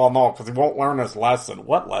was like, well, no, because he won't learn his lesson.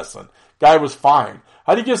 What lesson? Guy was fine.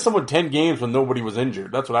 How do you give someone 10 games when nobody was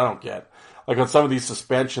injured? That's what I don't get. Like on some of these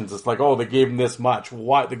suspensions, it's like, oh, they gave him this much.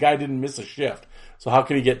 Why? The guy didn't miss a shift. So how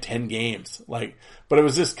can he get 10 games? Like, but it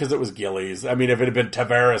was just because it was Gillies. I mean, if it had been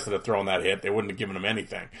Tavares that had thrown that hit, they wouldn't have given him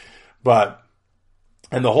anything. But,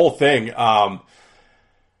 and the whole thing,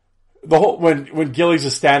 when Gillies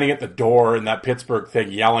is standing at the door in that Pittsburgh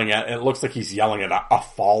thing yelling at, it looks like he's yelling at a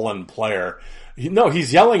fallen player.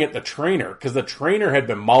 He's yelling at the trainer because the trainer had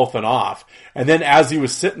been mouthing off. And then as he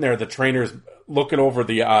was sitting there, the trainer's looking over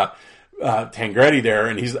the, Tangradi there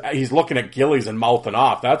and he's looking at Gillies and mouthing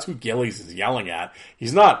off. That's who Gillies is yelling at.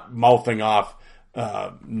 He's not mouthing off,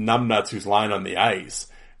 numbnuts who's lying on the ice.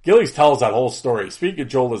 Gillies tells that whole story. Speaking of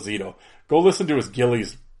Joe Lazito, go listen to his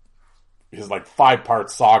like 5-part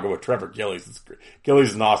saga with Trevor Gillies. Gillies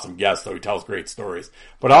is an awesome guest, though. He tells great stories.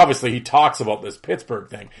 But obviously, he talks about this Pittsburgh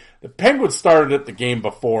thing. The Penguins started it the game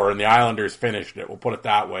before, and the Islanders finished it. We'll put it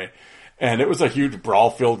that way. And it was a huge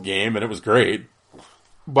brawl-filled game, and it was great.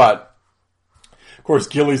 But, of course,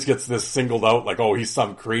 Gillies gets this singled out like, oh, he's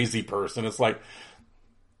some crazy person. It's like,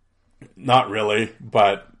 not really,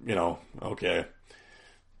 but, okay.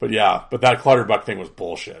 But yeah, but that Clutterbuck thing was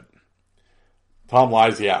bullshit. Tom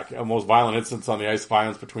Lysiak, a most violent instance on the ice,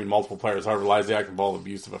 violence between multiple players. However, Lysiak involved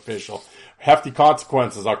abusive official. Hefty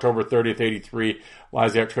consequences. October 30th, 83.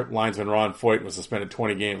 Lysiak tripped linesman Ron Foyt and was suspended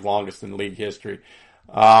 20 games, longest in league history.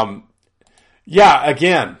 Yeah,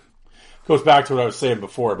 again, goes back to what I was saying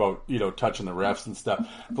before about, touching the refs and stuff.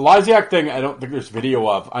 The Lysiak thing, I don't think there's video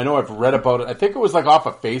of. I know I've read about it. I think it was like off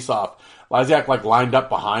a face-off. Lysiak like lined up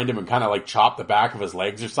behind him and kind of like chopped the back of his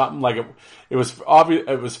legs or something. Like it was obvious,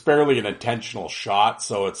 it was fairly an intentional shot.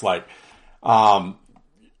 So it's like, was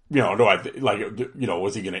he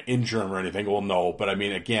going to injure him or anything? Well, no, but I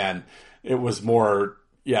mean, again, it was more,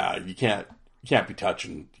 yeah, you can't, You can't be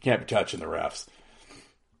touching the refs.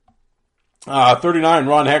 39,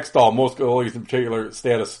 Ron Hextall. Most goalies in particular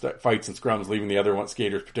stay out of fights and scrums, leaving the other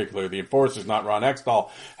skaters, particularly the enforcers, not Ron Hextall.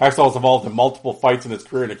 Hextall's involved in multiple fights in his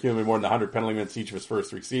career and accumulated more than 100 penalty minutes each of his first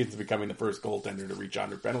 3 seasons, becoming the first goaltender to reach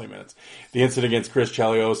 100 penalty minutes. The incident against Chris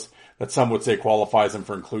Chelios, that some would say qualifies him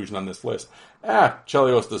for inclusion on this list.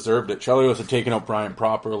 Chelios deserved it. Chelios had taken out Brian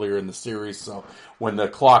Propp earlier in the series, so when the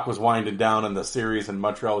clock was winding down in the series and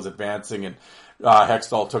Montreal was advancing and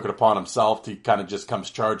Hextall took it upon himself. He kind of just comes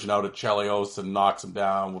charging out at Chelios and knocks him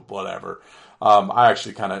down with whatever. I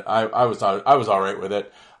was all right with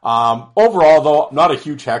it. Overall, though, I'm not a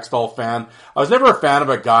huge Hextall fan. I was never a fan of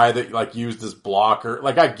a guy that like used his blocker.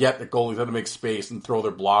 Like I get that goalies have to make space and throw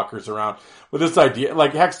their blockers around. But this idea,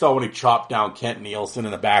 like Hextall when he chopped down Kent Nielsen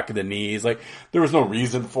in the back of the knees, like there was no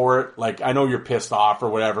reason for it. Like I know you're pissed off or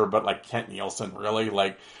whatever, but like Kent Nielsen really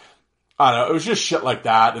like. I don't know, it was just shit like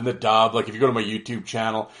that in the dub. Like, if you go to my YouTube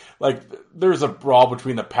channel, like, there's a brawl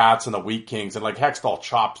between the Pats and the Wheat Kings, and, like, Hextall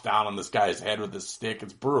chops down on this guy's head with his stick.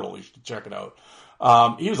 It's brutal. You should check it out.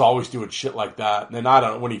 He was always doing shit like that. And then, I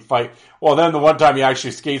don't know, when he then the one time he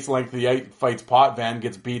actually skates length of the ice, fights Potvin,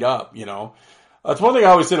 gets beat up, you know. That's one thing I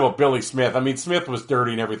always said about Billy Smith. I mean, Smith was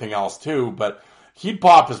dirty and everything else, too, but he'd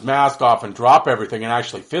pop his mask off and drop everything and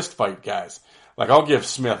actually fist fight guys. Like, I'll give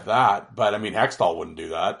Smith that, but, I mean, Hextall wouldn't do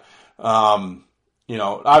that. You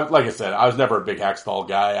know, like I said, I was never a big Hextall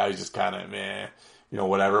guy. I was just kind of you know,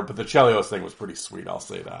 whatever. But the Chelios thing was pretty sweet. I'll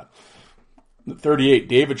say that. 38,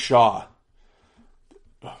 David Shaw.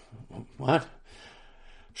 What?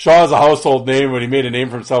 Shaw is a household name, but he made a name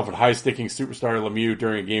for himself with high-sticking superstar Lemieux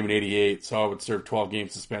during a game in '88. Shaw would serve 12-game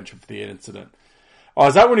suspension for the incident. Oh,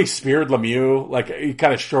 is that when he speared Lemieux? Like, he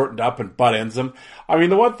kind of shortened up and butt ends him? I mean,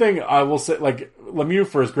 the one thing I will say, like, Lemieux,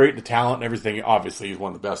 for his great talent and everything, obviously he's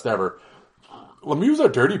one of the best ever. Lemieux's a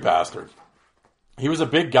dirty bastard. He was a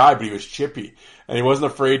big guy, but he was chippy. And he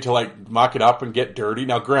wasn't afraid to, like, muck it up and get dirty.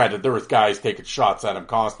 Now, granted, there was guys taking shots at him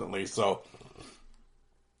constantly, so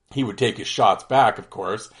he would take his shots back, of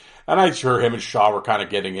course. And I'm sure him and Shaw were kind of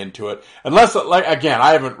getting into it. Unless, like, again,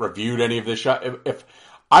 I haven't reviewed any of this shot. If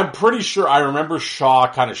I'm pretty sure I remember Shaw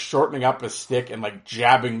kind of shortening up his stick and like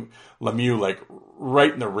jabbing Lemieux like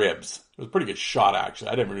right in the ribs. It was a pretty good shot,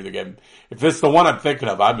 actually. I didn't really give him. If it's the one I'm thinking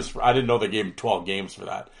of, I didn't know they gave him 12 games for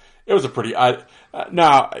that. It was a pretty. I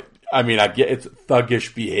mean, I get it's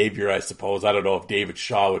thuggish behavior, I suppose. I don't know if David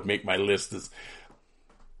Shaw would make my list as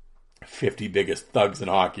 50 biggest thugs in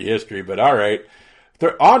hockey history, but all right.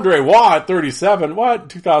 Andre Waugh at 37. What?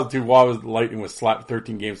 2002, Waugh was the Lightning was slapped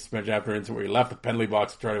 13 games suspension after an incident where he left the penalty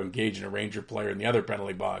box to try to engage in a Ranger player in the other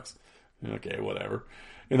penalty box. Okay, whatever.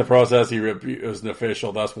 In the process, he was an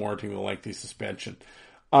official, thus warranting the lengthy suspension.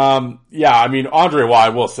 Yeah, I mean, Andre Waugh, I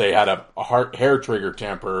will say, had a hair trigger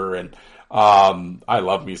temper, and I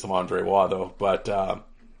love me some Andre Waugh, though. But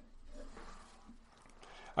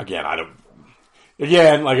again,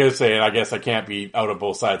 Again, like I was saying, I guess I can't be out of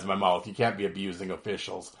both sides of my mouth. You can't be abusing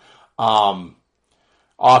officials. This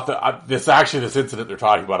incident they're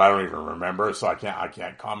talking about, I don't even remember, so I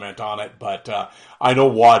can't comment on it. But I know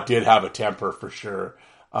Waugh did have a temper for sure.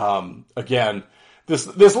 Again, this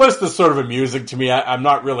list is sort of amusing to me. I'm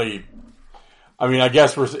not really. I mean, I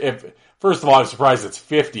guess first of all, I'm surprised it's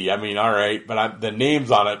 50. I mean, all right, but the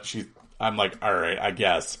names on it, I'm like, all right, I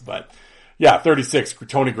guess, but. Yeah, 36,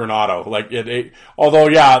 Tony Granato. Like although,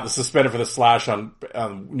 yeah, the suspended for the slash on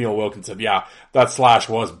Neil Wilkinson. Yeah, that slash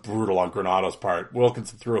was brutal on Granato's part.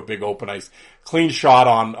 Wilkinson threw a big open ice, clean shot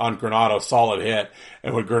on Granato, solid hit.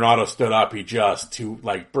 And when Granato stood up, he just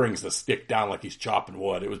brings the stick down like he's chopping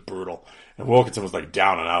wood. It was brutal. And Wilkinson was like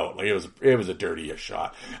down and out. Like it was a dirty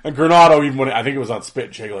shot. And Granato, even when I think it was on Spit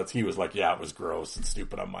and Chicklets, he was like, yeah, it was gross and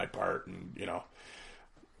stupid on my part. And, you know.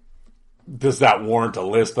 Does that warrant a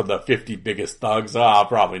list of the 50 biggest thugs?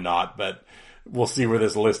 Probably not, but we'll see where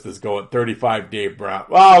this list is going. 35, Dave Brown.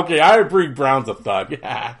 Well, okay, I agree Brown's a thug.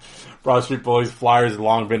 Broad Street Bullies, Flyers have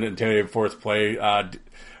long been intimidated for its play.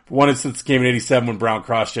 One instance came in 87 when Brown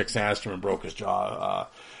cross-checked Sandstrom and broke his jaw.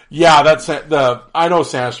 I know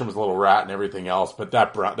Sandstrom was a little rat and everything else, but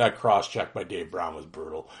that cross-check by Dave Brown was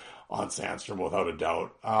brutal on Sandstrom without a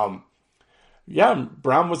doubt. Brown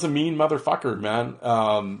was a mean motherfucker,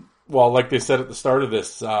 man. Well, like they said at the start of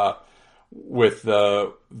this, with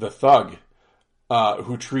the thug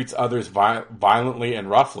who treats others violently and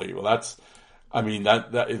roughly. Well, that's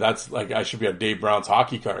like I should be on Dave Brown's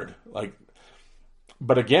hockey card. Like,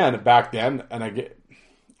 but again, back then, and I get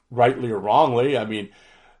rightly or wrongly, I mean,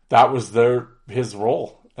 that was his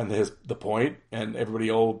role and the point. And everybody,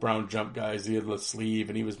 Brown jump guys, he had the sleeve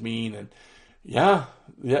and he was mean and Yeah,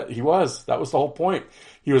 he was. That was the whole point.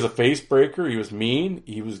 He was a face breaker. He was mean.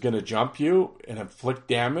 He was going to jump you and inflict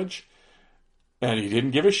damage, and he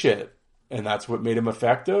didn't give a shit. And that's what made him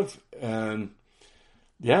effective. And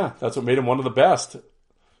yeah, that's what made him one of the best.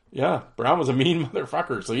 Yeah, Brown was a mean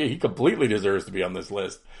motherfucker. So yeah, he completely deserves to be on this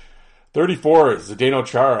list. 34 is Zdeno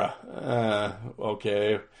Chara.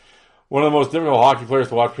 Okay. One of the most difficult hockey players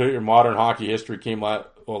to watch in modern hockey history came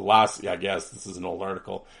last, I guess this is an old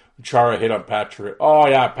article. Chara hit on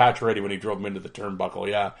Pacioretty when he drove him into the turnbuckle,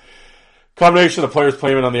 yeah. Combination of the players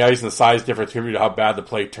playing on the ice and the size difference contributed to how bad the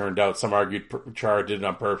play turned out. Some argued Chara did it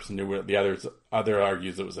on purpose and knew it. The other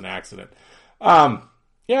argues it was an accident.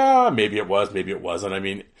 Yeah, maybe it was, maybe it wasn't. I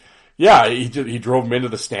mean, yeah, he drove him into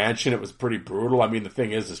the stanchion. It was pretty brutal. I mean, the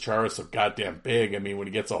thing is Chara's so goddamn big. I mean, when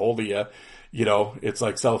he gets a hold of you, you know, it's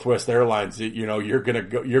like Southwest Airlines. You know, you're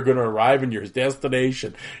gonna arrive in your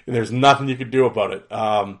destination, and there's nothing you can do about it.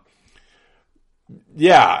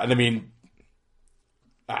 Yeah, and I mean,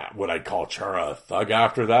 would I call Chara a thug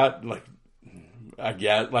after that? Like, I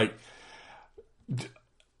get like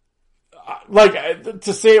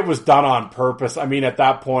to say it was done on purpose. I mean, at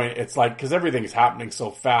that point, it's like because everything's happening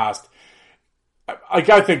so fast. I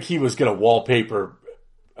think he was gonna wallpaper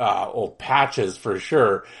old Patches for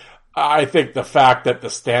sure. I think the fact that the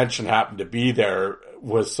stanchion happened to be there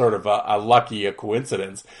was sort of a lucky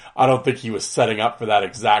coincidence. I don't think he was setting up for that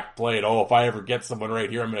exact play. If I ever get someone right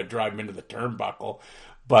here, I'm going to drive him into the turnbuckle.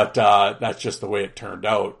 But that's just the way it turned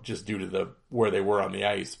out, just due to where they were on the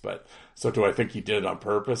ice. But so do I think he did it on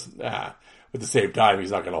purpose? At the same time,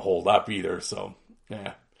 he's not going to hold up either. So,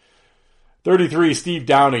 yeah. 33, Steve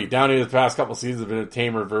Downey. Downey, the past couple seasons, have been a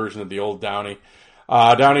tamer version of the old Downey.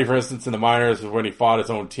 Downey, for instance, in the minors was when he fought his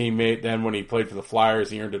own teammate. Then when he played for the Flyers,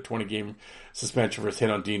 he earned a 20-game suspension for his hit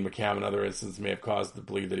on Dean McCann, and other instances may have caused to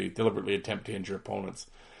believe that he deliberately attempted to injure opponents.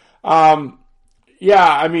 Yeah,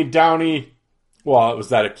 I mean, Downey, well, it was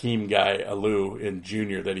that Akeem guy, Alou, in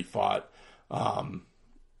junior that he fought,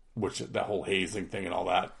 which that whole hazing thing and all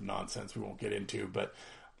that nonsense we won't get into, but,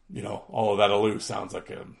 you know, all of that Alou sounds like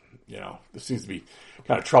there seems to be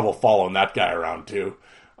kind of trouble following that guy around too.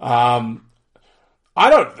 I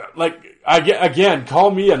don't, again,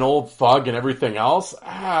 call me an old thug and everything else.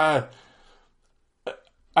 I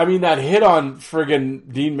mean, that hit on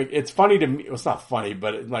friggin' Dean it's funny to me. It's not funny,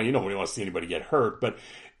 but like, you don't really want to see anybody get hurt. But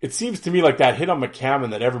it seems to me like that hit on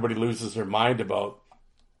McCammon that everybody loses their mind about.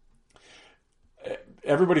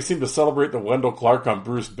 Everybody seemed to celebrate the Wendell Clark on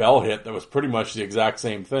Bruce Bell hit that was pretty much the exact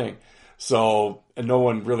same thing. So, and no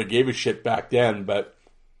one really gave a shit back then, but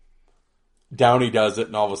Downey does it,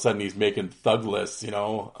 and all of a sudden he's making thug lists, you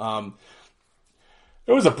know.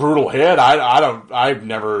 It was a brutal hit. I've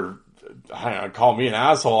never, call me an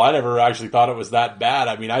asshole. I never actually thought it was that bad.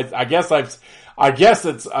 I mean, I guess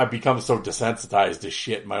I've become so desensitized to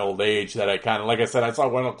shit in my old age that I kind of, like I said, I saw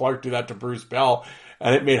Wendell Clark do that to Bruce Bell,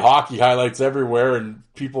 and it made hockey highlights everywhere, and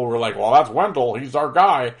people were like, well, that's Wendell. He's our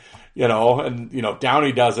guy, you know, and, you know,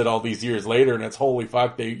 Downey does it all these years later, and it's holy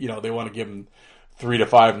fuck. They want to give him 3 to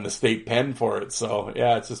 5 in the state pen for it. So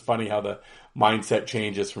yeah, it's just funny how the mindset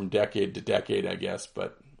changes from decade to decade, I guess.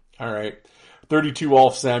 But all right. 32,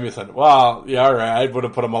 Ulf Samuelsson. Well, yeah, all right. I would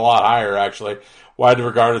have put him a lot higher, actually. Widely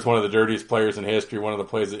regarded as one of the dirtiest players in history. One of the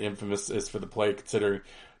plays that infamous is for the play, considering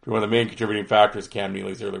one of the main contributing factors Cam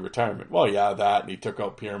Neely's early retirement. Well, yeah, that, and he took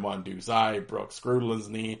out Pierre Mondou's eye, broke Scrudelin's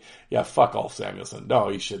knee. Yeah, fuck Ulf Samuelsson. No,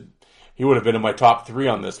 he would have been in my top 3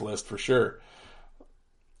 on this list for sure.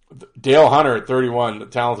 Dale Hunter at 31, a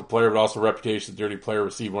talented player, but also a reputation as a dirty player,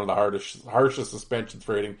 received one of the harshest suspensions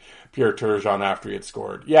for hitting Pierre Turgeon after he had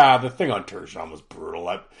scored. Yeah, the thing on Turgeon was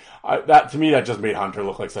brutal. That to me, that just made Hunter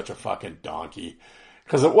look like such a fucking donkey.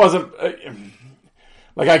 Because it wasn't,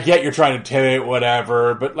 like, I get you're trying to intimidate,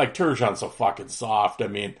 whatever, but like Turgeon's so fucking soft. I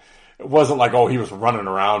mean, it wasn't like, he was running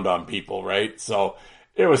around on people, right? So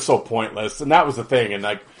it was so pointless. And that was the thing. And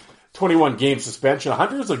like, 21 game suspension.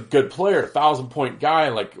 Hunter's a good player, 1,000-point guy.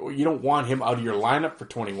 Like, you don't want him out of your lineup for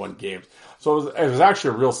 21 games. So it was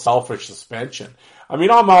actually a real selfish suspension. I mean,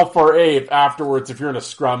 I'm all for, if afterwards, if you're in a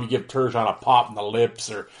scrum, you give Turgeon a pop in the lips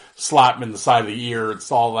or slap him in the side of the ear and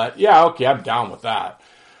all that. Yeah, okay, I'm down with that.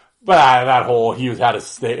 But that whole, he had to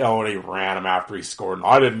stay, and he ran him after he scored. And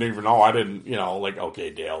I didn't even know, like, okay,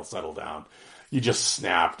 Dale, settle down. You just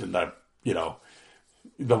snapped and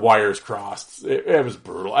the wires crossed. It was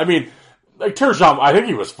brutal. I mean, like Turgeon, I think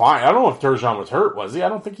he was fine. I don't know if Turgeon was hurt, was he? I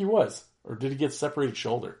don't think he was. Or did he get separated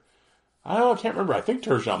shoulder? I don't know, I can't remember. I think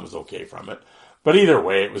Turgeon was okay from it. But either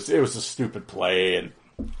way, it was a stupid play. And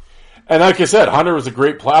like I said, Hunter was a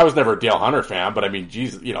great player. I was never a Dale Hunter fan, but I mean,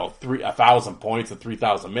 Jesus, 1,000 points and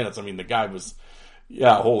 3,000 minutes. I mean, the guy was,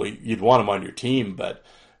 yeah, you'd want him on your team, but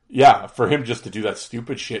yeah, for him just to do that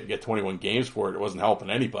stupid shit and get 21 games for it, it wasn't helping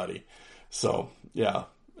anybody. So, yeah.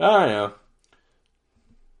 Yeah.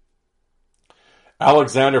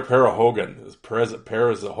 Alexander Parahogan. Is Perez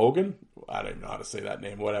Hogan? I don't even know how to say that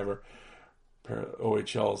name, whatever.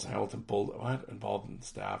 OHL's Hamilton Bull. What? Involved in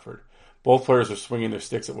Stafford. Both players were swinging their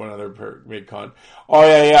sticks at one another mid-con. Oh,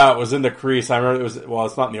 yeah, it was in the crease. I remember it's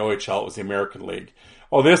not in the OHL, it was the American League.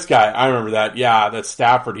 Oh, this guy, I remember that. Yeah, that's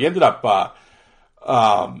Stafford. He ended up,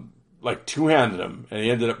 two-handed him, and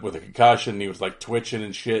he ended up with a concussion. He was, twitching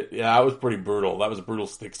and shit. Yeah, that was pretty brutal. That was a brutal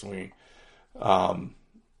stick swing. Yeah,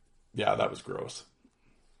 that was gross.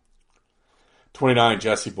 29,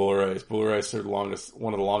 Jesse Bullerice. Bullerice served one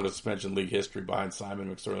of the longest suspension in league history behind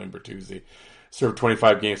Simon, McSorley, and Bertuzzi. Served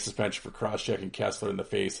 25-game suspension for cross-checking Kessler in the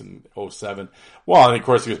face in 2007. Well, and of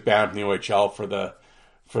course he was banned from the OHL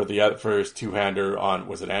for his two-hander on,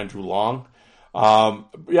 was it Andrew Long?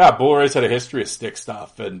 Yeah, Bullerice had a history of stick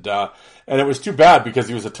stuff, and it was too bad because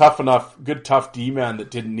he was a tough D-man that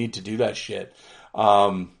didn't need to do that shit.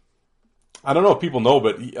 I don't know if people know,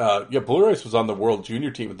 but Bullerice was on the World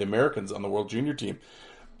Junior team with the Americans on the World Junior team.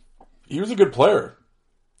 He was a good player,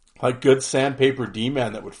 good sandpaper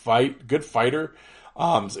D-man that would fight, good fighter.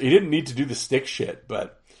 So he didn't need to do the stick shit,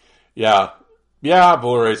 but yeah,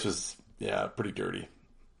 Bullerice was pretty dirty.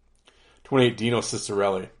 28, Dino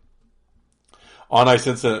Ciccarelli. On-ice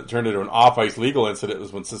incident turned into an off-ice legal incident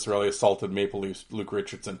was when Ciccarelli assaulted Maple Leafs Luke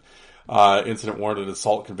Richardson. Incident warranted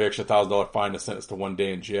assault conviction, $1,000 fine, and sentenced to 1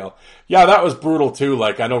 day in jail. Yeah, that was brutal too.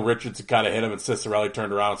 I know Richardson kind of hit him, and Ciccarelli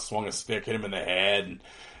turned around, swung a stick, hit him in the head. And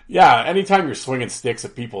yeah, anytime you're swinging sticks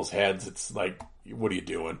at people's heads, it's what are you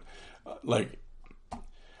doing?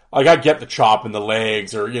 I get the chop in the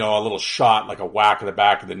legs, or a little shot, like a whack in the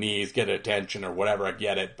back of the knees, get attention or whatever. I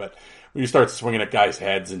get it, but when you start swinging at guys'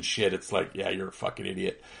 heads and shit, it's you're a fucking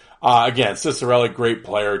idiot. Again, Ciccarelli, great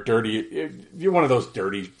player, dirty. You're one of those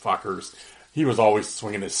dirty fuckers. He was always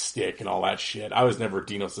swinging his stick and all that shit. I was never a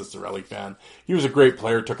Dino Ciccarelli fan. He was a great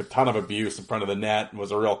player, took a ton of abuse in front of the net, and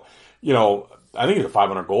was a real, I think he was a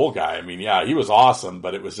 500 goal guy. I mean, yeah, he was awesome,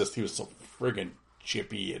 but it was just, he was so friggin'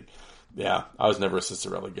 chippy, and yeah, I was never a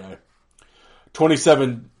Ciccarelli guy.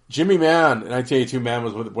 27, Jimmy Mann, 1982 Mann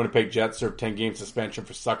was with the Winnipeg Jets, served 10-game suspension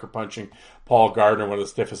for sucker punching Paul Gardner, one of the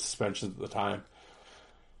stiffest suspensions at the time.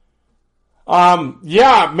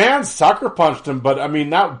 Mann sucker punched him, but I mean,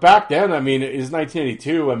 back then, it was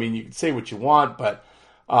 1982. I mean, you can say what you want, but,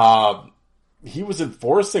 he was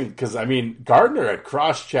enforcing, because, Gardner had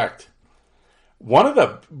cross-checked one of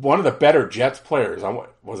the better Jets players.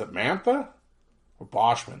 Was it Mantha or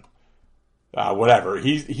Boschman? Whatever.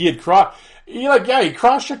 He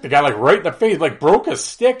cross-checked the guy, right in the face, broke a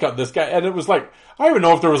stick on this guy, and it was I don't even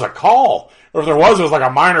know if there was a call, or if there was, it was a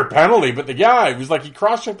minor penalty, but the guy, it was he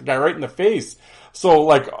cross-checked the guy right in the face.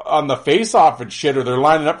 So, on the face-off and shit, or they're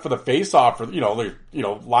lining up for the face-off, or,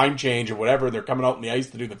 line change or whatever, they're coming out on the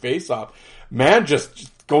ice to do the face-off. Man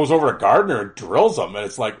just goes over to Gardner and drills him, and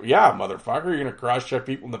it's yeah, motherfucker, you're gonna cross-check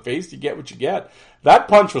people in the face, you get what you get. That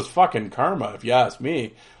punch was fucking karma, if you ask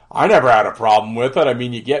me. I never had a problem with it.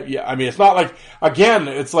 It's not again,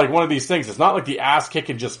 it's one of these things. It's not the ass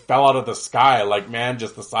kicking just fell out of the sky. Man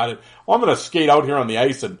just decided, I'm going to skate out here on the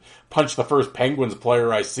ice and punch the first Penguins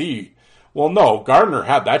player I see. Well, no, Gardner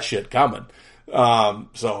had that shit coming.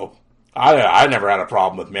 So I never had a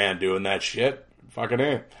problem with Mann doing that shit. Fucking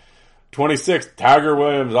A. 26, Tiger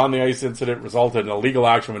Williams on the ice incident resulted in a legal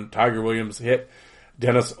action when Tiger Williams hit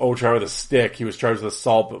Dennis Ochar with a stick. He was charged with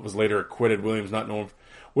assault, but was later acquitted. Williams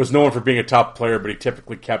was known for being a tough player, but he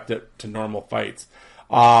typically kept it to normal fights.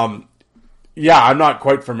 I'm not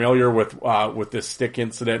quite familiar with this stick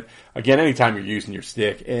incident. Again, anytime you're using your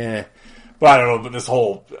stick, but I don't know, but this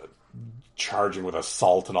whole charging with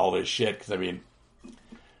assault and all this shit, because if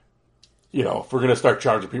we're going to start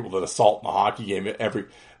charging people with assault in the hockey game,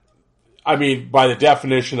 by the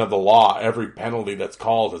definition of the law, every penalty that's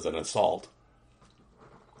called is an assault.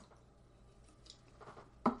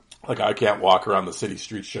 I can't walk around the city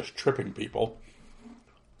streets just tripping people.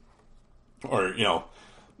 Or,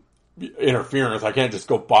 interference. I can't just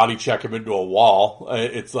go body check him into a wall.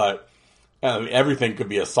 It's everything could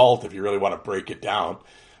be assault if you really want to break it down.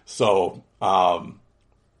 So, but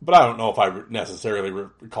I don't know if I necessarily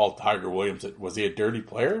recall Tiger Williams. Was he a dirty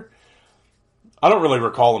player? I don't really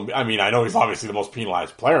recall him. I know he's obviously the most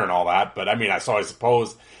penalized player and all that, but I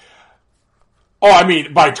suppose...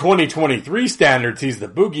 by 2023 standards, he's the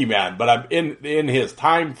boogeyman. But in his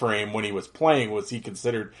time frame when he was playing, would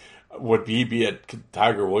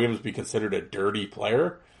Tiger Williams be considered a dirty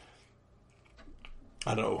player?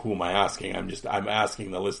 I don't know, who am I asking? I'm asking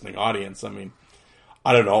the listening audience.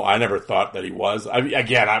 I don't know. I never thought that he was. I mean,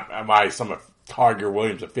 again, am I some Tiger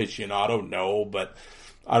Williams aficionado? No, but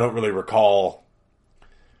I don't really recall.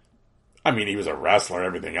 I mean, he was a wrestler and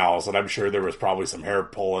everything else, and I'm sure there was probably some hair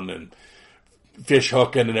pulling and fish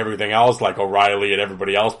hooking and everything else like O'Reilly and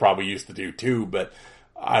everybody else probably used to do too, but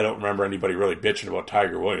I don't remember anybody really bitching about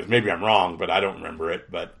Tiger Williams. Maybe I'm wrong, but I don't remember it,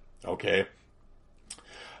 but okay.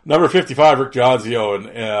 Number 55, Rick Giazio,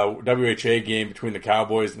 in WHA game between the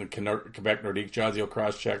Cowboys and the Quebec Nordique. Giazio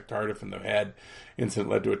cross-checked Tardif in the head. Incident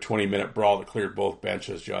led to a 20-minute brawl that cleared both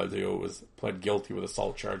benches. Giazio was pled guilty with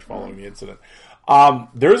assault charge following the incident.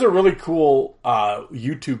 There's a really cool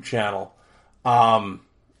YouTube channel.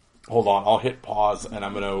 Hold on, I'll hit pause and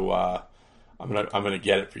I'm gonna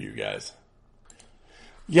get it for you guys.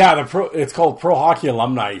 Yeah, it's called Pro Hockey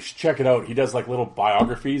Alumni. You should check it out. He does like little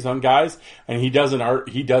biographies on guys, and he does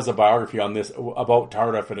a biography on this about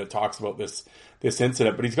Tardif, and it talks about this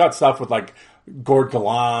incident. But he's got stuff with like Gord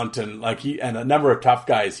Gallant and and a number of tough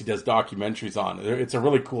guys. He does documentaries on. It's a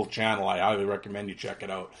really cool channel. I highly recommend you check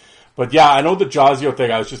it out. But yeah, I know the Giazio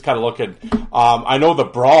thing. I was just kind of looking. I know the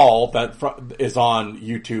brawl that is on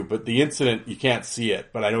YouTube, but the incident you can't see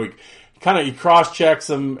it. But I know he cross checks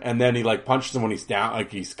him and then he like punches him when he's down, like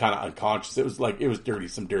he's kind of unconscious. It was dirty,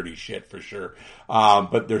 some dirty shit for sure.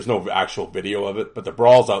 But there's no actual video of it. But the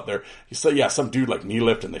brawl's out there. Some dude like knee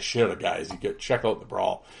lifting the shit out of guys. You check out the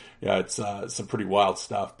brawl. Yeah, it's some pretty wild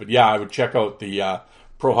stuff. But yeah, I would check out the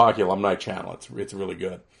Pro Hockey Alumni channel. It's really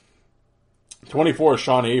good. 24 is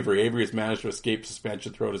Sean Avery. Avery has managed to escape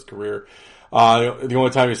suspension throughout his career. The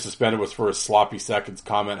only time he was suspended was for his sloppy seconds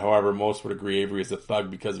comment. However, most would agree Avery is a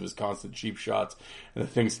thug because of his constant cheap shots and the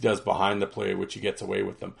things he does behind the play, which he gets away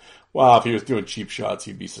with them. Well, if he was doing cheap shots,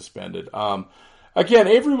 he'd be suspended. Again,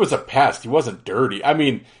 Avery was a pest. He wasn't dirty. I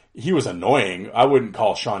mean, he was annoying. I wouldn't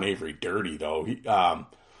call Sean Avery dirty, though.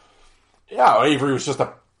 Avery was just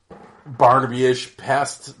a Barnaby-ish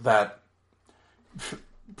pest that...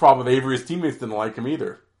 Problem with Avery, his teammates didn't like him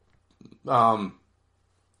either.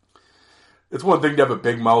 It's one thing to have a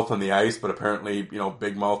big mouth on the ice, but apparently,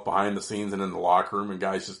 big mouth behind the scenes and in the locker room, and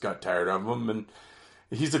guys just got tired of him, and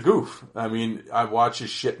he's a goof. I mean, I watch his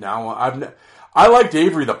shit now. I liked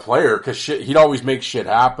Avery the player, because he'd always make shit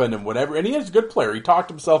happen and whatever, and he is a good player. He talked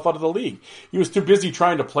himself out of the league. He was too busy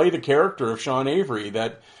trying to play the character of Sean Avery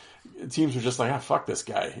that teams were just like, fuck this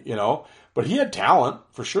guy, But he had talent.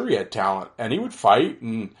 For sure he had talent. And he would fight.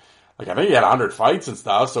 And, I think he had 100 fights and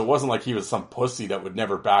stuff. So it wasn't like he was some pussy that would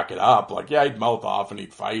never back it up. He'd mouth off and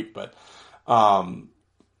he'd fight. But,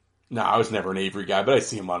 no, I was never an Avery guy. But I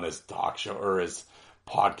see him on his talk show or his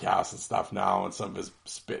podcast and stuff now. And some of his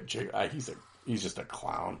spit. He's just a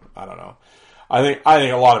clown. I don't know. I think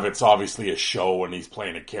a lot of it's obviously a show when he's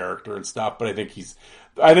playing a character and stuff. But I think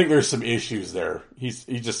there's some issues there. He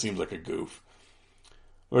just seems like a goof.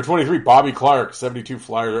 Number 23, Bobby Clark, 72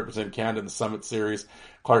 Flyers represent Canada in the Summit Series.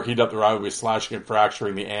 Clark heated up the rivalry by slashing and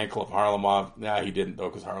fracturing the ankle of Harlamov. Nah, he didn't though,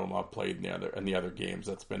 because Harlamov played in the other games.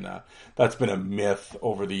 That's been a myth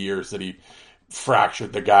over the years that he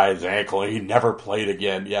fractured the guy's ankle and he never played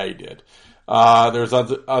again. Yeah, he did. There's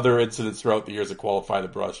other incidents throughout the years that qualify the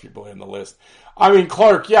Broad Street Bully on the list. I mean,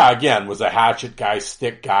 Clark, again, was a hatchet guy,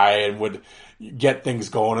 stick guy, and would get things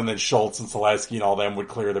going, and then Schultz and Selesky and all them would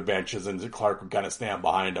clear the benches, and Clark would kind of stand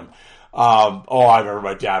behind him. I remember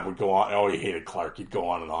my dad would go on. He hated Clark. He'd go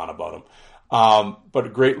on and on about him. But a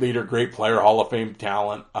great leader, great player, Hall of Fame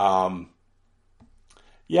talent. I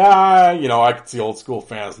could see old school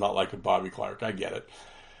fans not liking Bobby Clark. I get it.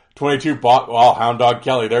 22, Hound Dog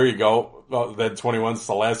Kelly. There you go. Well, then 21,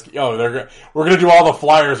 Selesky. We're going to do all the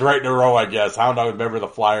Flyers right in a row, I guess. Hound Dog, member of the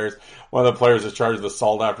Flyers. One of the players is charged with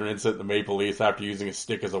assault after an incident in the Maple Leafs after using a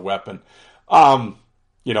stick as a weapon. And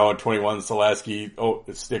 21,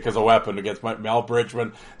 Selesky, stick as a weapon against Mel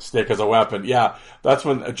Bridgman, stick as a weapon. Yeah, that's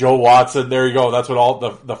when Joe Watson, there you go. That's when all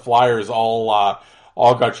the Flyers all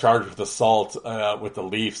got charged with assault, with the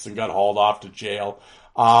Leafs and got hauled off to jail.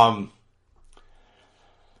 I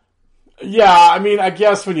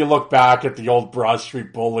guess when you look back at the old Broad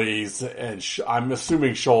Street Bullies, and I'm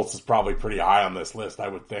assuming Schultz is probably pretty high on this list, I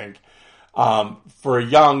would think. For a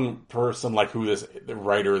young person like the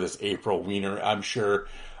writer, this April Wiener, I'm sure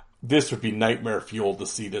this would be nightmare fuel to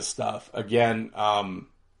see this stuff. Again,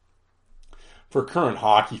 for current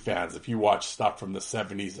hockey fans, if you watch stuff from the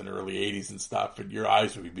 70s and early 80s and stuff, your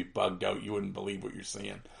eyes would be bugged out. You wouldn't believe what you're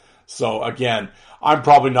seeing. So again, I'm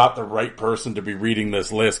probably not the right person to be reading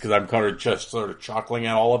this list because I'm kind of just sort of chuckling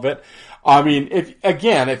at all of it. I mean,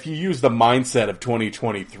 if you use the mindset of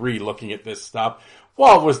 2023 looking at this stuff,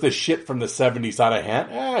 well, was the shit from the 70s out of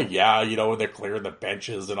hand? They're clearing the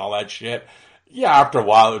benches and all that shit. yeah, after a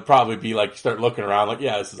while, it would probably be like, you start looking around like,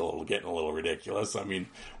 yeah, this is getting a little ridiculous. I mean,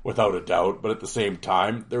 without a doubt. But at the same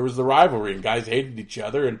time, there was the rivalry and guys hated each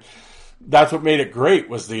other. And that's what made it great,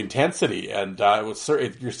 was the intensity. And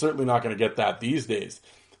you're certainly not going to get that these days.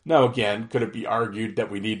 Now, again, could it be argued that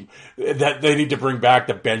that they need to bring back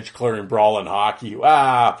the bench clearing brawl in hockey?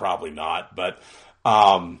 Probably not. But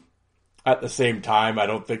at the same time, I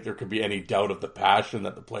don't think there could be any doubt of the passion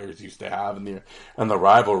that the players used to have and the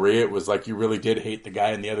rivalry. It was like you really did hate the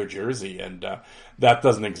guy in the other jersey, and that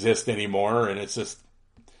doesn't exist anymore. And it's just,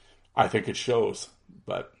 I think it shows.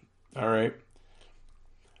 But all right.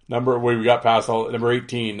 We got past number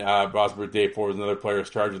 18, Bosworth Dave Forbes, another player is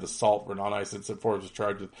charged with assault for non-ice incident. Forbes was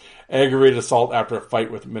charged with aggravated assault after a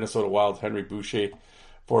fight with Minnesota Wild's Henry Boucher.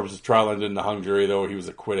 Forbes' trial ended in a hung jury, though he was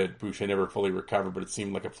acquitted. Boucher never fully recovered, but it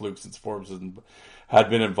seemed like a fluke since Forbes had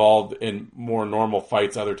been involved in more normal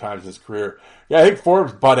fights other times in his career. Yeah, I think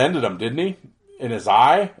Forbes butt-ended him, didn't he? In his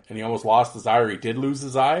eye, and he almost lost his eye, or he did lose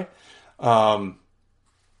his eye.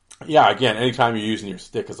 Yeah, again, anytime you're using your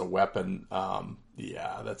stick as a weapon,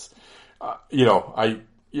 yeah, that's, if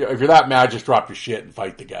you're that mad, just drop your shit and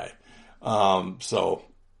fight the guy.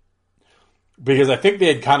 Because I think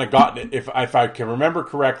they had kind of gotten it, if I can remember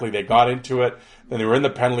correctly, they got into it, then they were in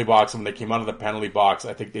the penalty box, and when they came out of the penalty box,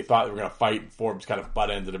 I think they thought they were going to fight, and Forbes kind of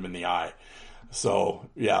butt-ended him in the eye. So,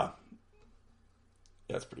 yeah.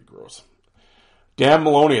 That's pretty gross. Dan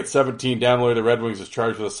Maloney at 17. Dan Maloney of the Red Wings was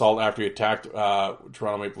charged with assault after he attacked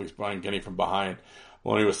Toronto Maple Leafs Brian Kenny from behind.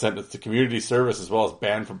 Maloney was sentenced to community service as well as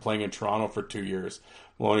banned from playing in Toronto for 2 years.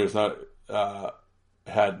 Maloney was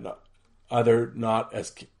had other not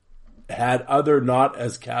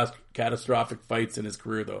as catastrophic fights in his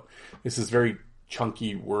career, though. This is very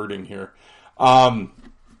chunky wording here.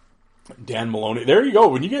 Dan Maloney. There you go.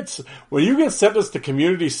 When you get sentenced to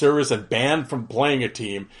community service and banned from playing a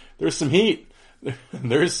team, there's some heat.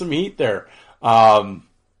 There's some heat there.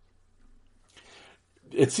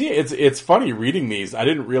 It's funny reading these. I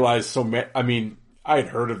didn't realize so many. I mean, I had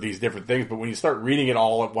heard of these different things, but when you start reading it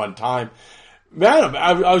all at one time, man,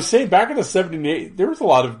 I was saying back in the 78, there was a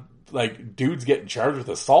lot of like dudes getting charged with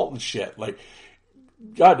assault and shit. Like,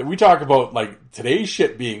 God, we talk about like today's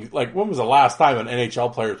shit being like, when was the last time an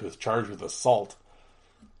NHL player was charged with assault?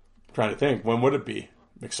 I'm trying to think. When would it be?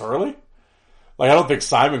 McSorley? Like, I don't think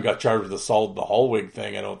Simon got charged with assault, the Hallwig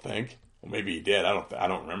thing, I don't think. Well, maybe he did. I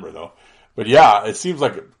don't remember, though. But, yeah, it seems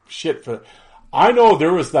like shit. I know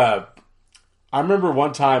there was I remember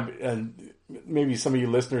one time, and maybe some of you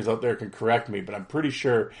listeners out there can correct me, but I'm pretty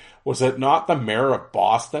sure, was it not the mayor of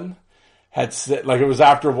Boston had said, like, it was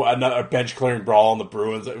after a bench clearing brawl on the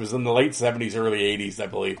Bruins. It was in the late 70s, early 80s, I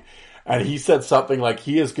believe. And he said something like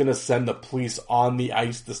he is going to send the police on the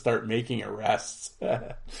ice to start making arrests.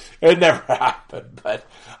 It never happened, but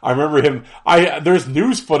I remember him. There's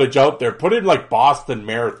news footage out there. Put in like Boston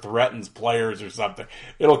mayor threatens players or something.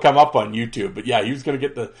 It'll come up on YouTube. But yeah, he was going to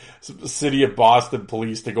get the city of Boston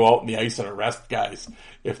police to go out on the ice and arrest guys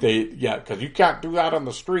because you can't do that on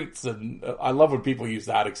the streets. And I love when people use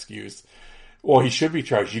that excuse. Well, he should be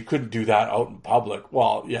charged. You couldn't do that out in public.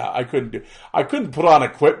 Well, yeah, I couldn't put on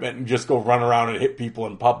equipment and just go run around and hit people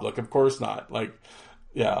in public. Of course not. Like,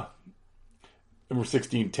 yeah. Number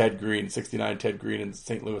 16, Ted Green. 69, Ted Green and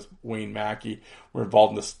St. Louis Wayne Mackey were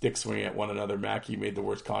involved in the stick swinging at one another. Mackey made the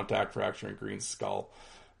worst contact, fracturing Green's skull.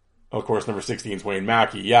 Of course, number 16 is Wayne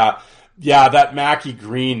Mackey. Yeah, that Mackey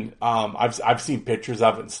Green, I've seen pictures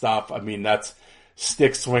of it and stuff. I mean, that's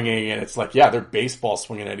stick swinging, and it's like, yeah, they're baseball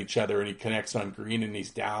swinging at each other, and he connects on Green, and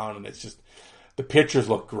he's down, and it's just, the pictures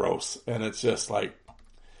look gross, and it's just like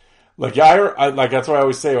that's what I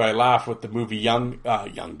always say when I laugh with the movie Young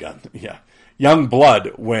Blood,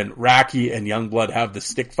 when Racky and Young Blood have the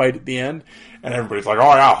stick fight at the end, and everybody's like,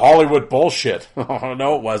 oh yeah, Hollywood bullshit. Oh,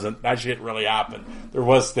 no, it wasn't. That shit really happened. There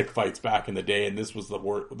was stick fights back in the day, and this was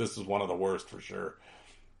this is one of the worst for sure.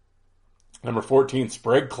 Number 14,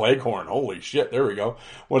 Sprague Cleghorn. Holy shit, there we go.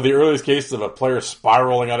 One of the earliest cases of a player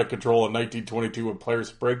spiraling out of control in 1922 when player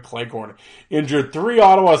Sprague Cleghorn injured 3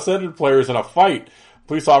 Ottawa Senators players in a fight.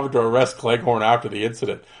 Police offered to arrest Cleghorn after the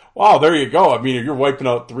incident. Wow, there you go. I mean, if you're wiping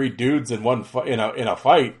out 3 dudes in in a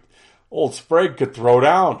fight, old Sprague could throw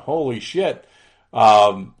down. Holy shit.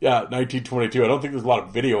 1922. I don't think there's a lot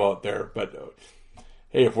of video out there, but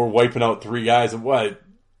hey, if we're wiping out 3 guys, what?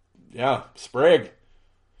 Yeah, Sprague.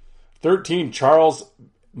 13, Charles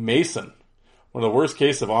Mason. One of the worst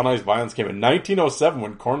cases of on-ice violence came in 1907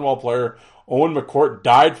 when Cornwall player Owen McCourt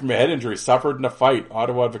died from a head injury suffered in a fight.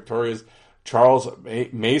 Ottawa Victoria's Charles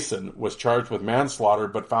Mason was charged with manslaughter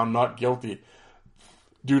but found not guilty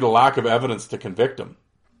due to lack of evidence to convict him.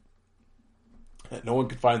 No one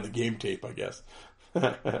could find the game tape, I guess.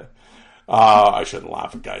 I shouldn't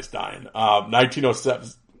laugh at guys dying. 1907.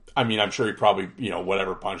 I mean, I'm sure he probably,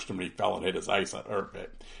 whatever punched him and he fell and hit his ice or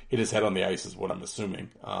hit his head on the ice is what I'm assuming.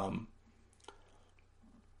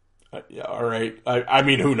 Yeah, all right. I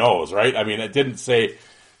mean, who knows, right? I mean, it didn't say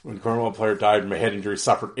when Cornwall player died from a head injury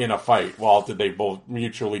suffered in a fight. Well, did they both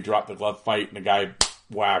mutually drop the glove fight and the guy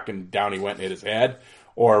whack and down he went and hit his head?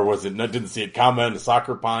 Or was it, didn't see it coming, the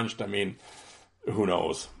sucker punched? I mean, who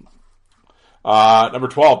knows? Number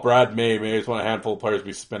 12, Brad May. May is one of a handful of players to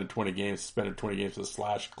be suspended 20 games with a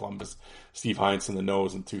slash Columbus. Steve Heinz in the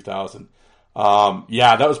nose in 2000.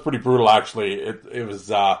 Yeah, that was pretty brutal, actually. It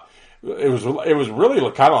was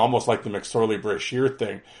really kind of almost like the McSorley-Brashear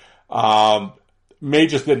thing. May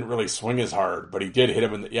just didn't really swing as hard, but he did hit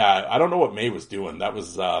him I don't know what May was doing. That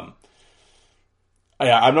was, I'm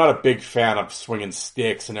not a big fan of swinging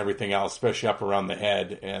sticks and everything else, especially up around the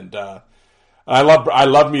head. And, I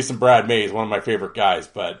love me some Brad May. He's one of my favorite guys,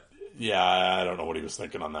 but yeah, I don't know what he was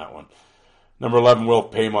thinking on that one. Number 11, Will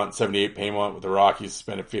Paymont, 78 Paymont with the Rockies,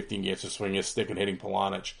 suspended 15 games for swinging his stick and hitting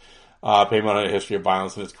Polonich. Paymont had a history of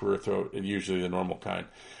violence in his career, through usually the normal kind.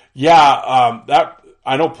 Yeah, that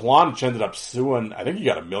I know Polonich ended up suing. I think he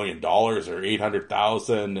got $1 million or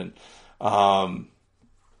 $800,000, and I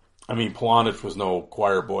mean Polonich was no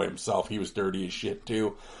choir boy himself. He was dirty as shit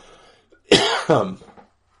too.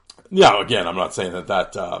 Yeah, again, I'm not saying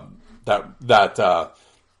that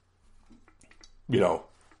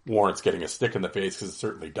warrants getting a stick in the face, because it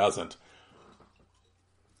certainly doesn't.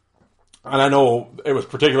 And I know it was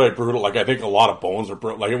particularly brutal. Like, I think a lot of bones were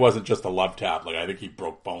broke. Like, it wasn't just a love tap. Like, I think he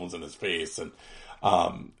broke bones in his face, and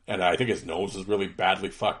I think his nose was really badly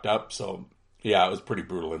fucked up. So, yeah, it was a pretty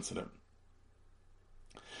brutal incident.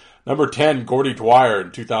 Number 10, Gordy Dwyer.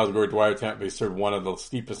 In 2000, Gordy Dwyer, Tampa Bay, served one of the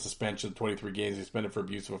steepest suspensions, 23 games suspended for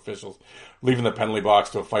abuse of officials, leaving the penalty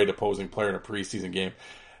box to a fight opposing player in a preseason game.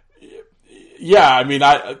 Yeah, I mean,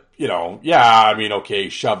 okay,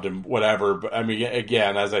 shoved him, whatever. But, I mean,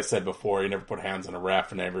 again, as I said before, he never put hands on a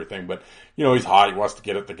ref and everything. But, he's hot. He wants to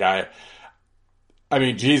get at the guy. I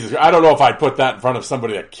mean, Jesus, I don't know if I'd put that in front of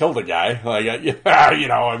somebody that killed a guy. Like,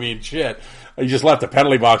 I mean, shit. He just left the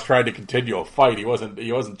penalty box, tried to continue a fight. He wasn't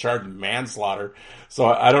charged with manslaughter. So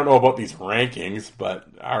I don't know about these rankings, but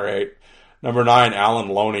all right. Number 9, Alan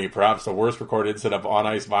Loney, perhaps the worst recorded incident of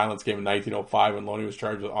on-ice violence came in 1905 when Loney was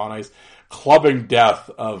charged with on-ice clubbing death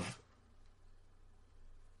of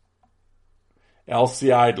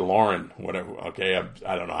LCI DeLorean, whatever. Okay,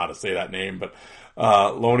 I don't know how to say that name, but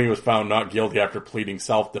Loney was found not guilty after pleading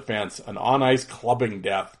self-defense. An on-ice clubbing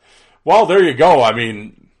death. Well, there you go. I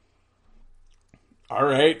mean, all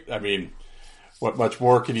right. I mean, what much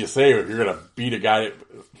more can you say if you're going to beat a guy?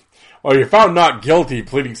 Well, you're found not guilty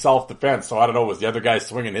pleading self-defense. So I don't know. Was the other guy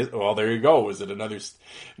swinging his? Well, there you go. Was it another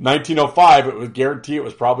 1905? It would guarantee it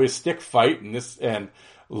was probably a stick fight, and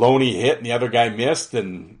Loney hit, and the other guy missed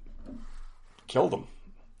and killed him.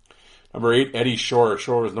 Number 8, Eddie Shore.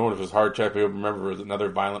 Shore was known for his hard check. But remember, it was another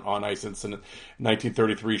violent on-ice incident. In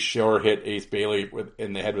 1933, Shore hit Ace Bailey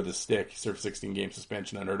in the head with a stick. He served 16-game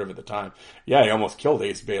suspension, unheard of at the time. Yeah, he almost killed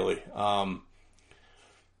Ace Bailey.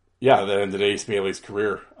 Yeah, that ended Ace Bailey's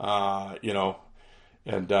career. And who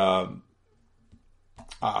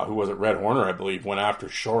was it? Red Horner, I believe, went after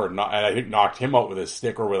Shore and I think knocked him out with his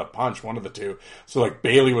stick or with a punch, one of the two. So like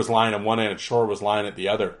Bailey was lying on one end and Shore was lying at the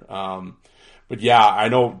other. But yeah, I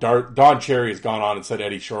know Don Cherry has gone on and said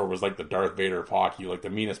Eddie Shore was like the Darth Vader of hockey, like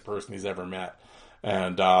the meanest person he's ever met.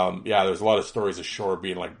 And yeah, there's a lot of stories of Shore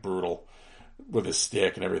being like brutal with his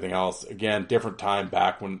stick and everything else. Again, different time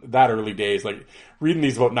back when that early days, like reading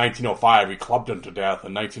these about 1905, he clubbed him to death.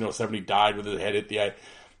 In 1907, he died with his head hit the eye.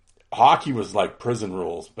 Hockey was like prison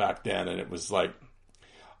rules back then, and it was like,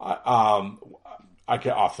 I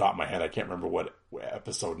can't, off the top of my head, I can't remember what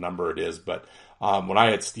episode number it is, but when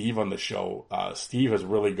I had Steve on the show, Steve has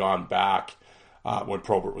really gone back when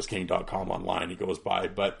ProbertWasKing.com online, he goes by,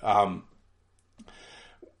 but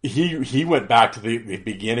he went back to the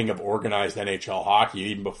beginning of organized NHL hockey,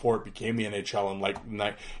 even before it became the NHL, and like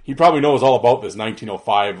he probably knows all about this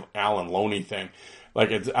 1905 Alan Loney thing. Like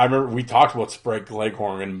I remember we talked about Sprague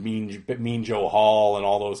Leghorn and Mean Joe Hall and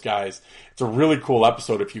all those guys. It's a really cool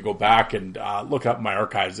episode if you go back and look up my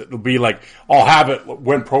archives. It'll be like, I'll have it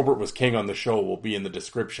when Probert was king on the show, will be in the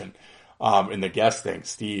description, in the guest thing,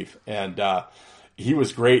 Steve. And he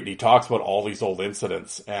was great, and he talks about all these old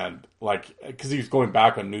incidents, and like, because he was going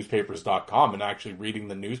back on newspapers.com and actually reading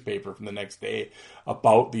the newspaper from the next day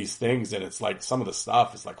about these things, and it's like, some of the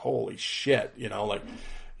stuff is like, holy shit, like,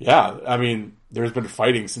 yeah, I mean, there's been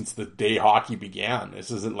fighting since the day hockey began. This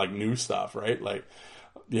isn't like new stuff, right? Like,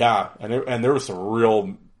 Yeah, and there was some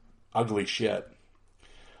real ugly shit.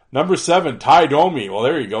 Number 7, Ty Domi. Well,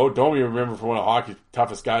 there you go. Domi, remember, for one of hockey's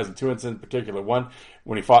toughest guys in 2 incidents in particular. One,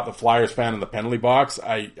 when he fought the Flyers fan in the penalty box.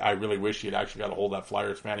 I really wish he had actually got a hold of that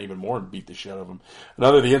Flyers fan even more and beat the shit out of him.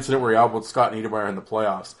 Another, the incident where he elbowed Scott Niedermayer in the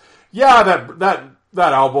playoffs. Yeah,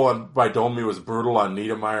 that elbow by Domi was brutal on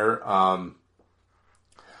Niedermayer.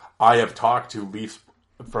 I have talked to Leafs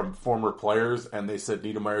from former players, and they said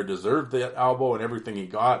Niedermayer deserved the elbow and everything he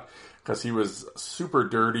got, because he was super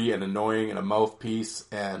dirty and annoying and a mouthpiece.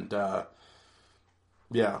 And,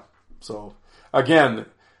 so, again,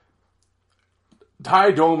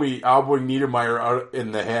 Ty Domi elbowing Niedermayer out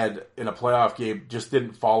in the head in a playoff game just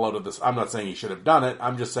didn't fall out of this. I'm not saying he should have done it.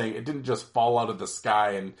 I'm just saying it didn't just fall out of the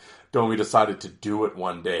sky and Domi decided to do it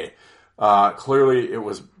one day. Clearly, it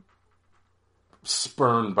was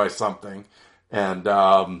spurned by something. And,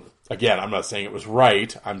 again, I'm not saying it was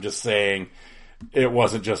right. I'm just saying it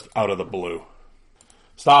wasn't just out of the blue.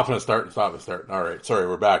 Stop and start. All right, sorry,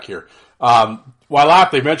 we're back here. While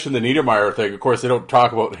they mentioned the Niedermayer thing, of course, they don't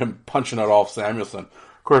talk about him punching out Ulf Samuelsson.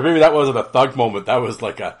 Of course, maybe that wasn't a thug moment. That was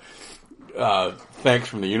like a thanks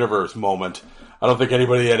from the universe moment. I don't think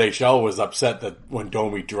anybody at HL was upset that when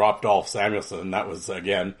Domi dropped Ulf Samuelsson, and that was,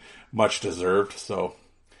 again, much deserved. So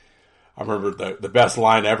I remember the best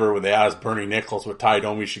line ever when they asked Bernie Nichols what Ty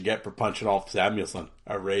Domi should get for punching Ulf Samuelsson.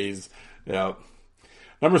 A raise. Yeah.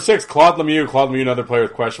 Number 6, Claude Lemieux. Claude Lemieux, another player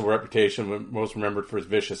with questionable reputation, most remembered for his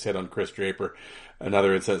vicious hit on Chris Draper.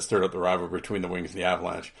 Another incident stirred up the rivalry between the Wings and the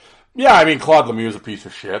Avalanche. Yeah, I mean, Claude Lemieux is a piece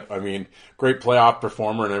of shit. I mean, great playoff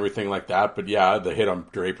performer and everything like that. But yeah, the hit on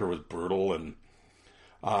Draper was brutal, and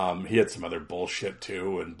he had some other bullshit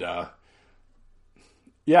too. And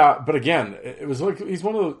yeah, but again, it was like he's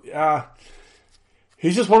one of those.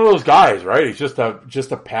 He's just one of those guys, right? He's just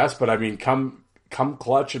a pest. But I mean, come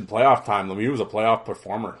clutch in playoff time, Lemieux was a playoff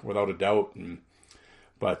performer without a doubt.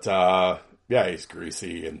 But yeah, he's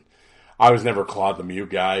greasy, and I was never a Claude Lemieux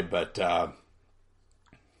guy, but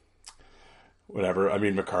whatever. I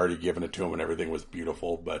mean, McCarty giving it to him and everything was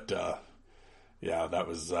beautiful, but yeah, that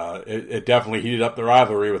was it definitely heated up the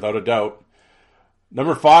rivalry without a doubt.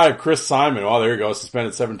 Number 5, Chris Simon. Oh, there you go.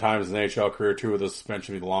 Suspended 7 times in his NHL career. 2 of those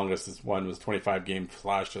suspensions, the longest. This one was 25 game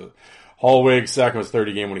flash to Hallwig. Second was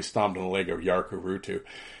 30 game when he stomped on the leg of Jarkko Ruutu.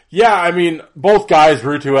 Yeah, I mean, both guys,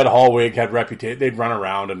 Ruutu had Hallwig, had reputation. They'd run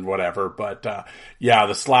around and whatever. But, yeah,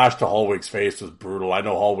 the slash to Hallwig's face was brutal. I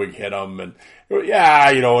know Hallwig hit him. And, yeah,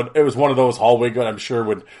 you know, it was one of those Hallwig that I'm sure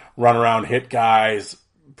would run around, hit guys.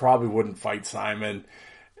 Probably wouldn't fight Simon.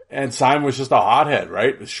 And Simon was just a hothead,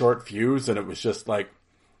 right? With short fuse, and it was just like,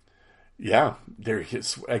 yeah,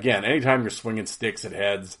 again, anytime you're swinging sticks at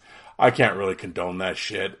heads, I can't really condone that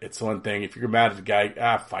shit. It's one thing. If you're mad at the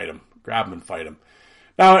guy, fight him. Grab him and fight him.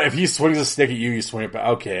 Now, if he swings a stick at you, you swing it back.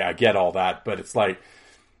 Okay, I get all that, but it's like,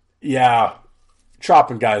 yeah,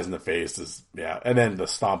 chopping guys in the face is, yeah. And then the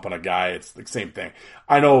stomp on a guy, it's the same thing.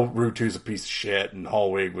 I know Ruutu's a piece of shit, and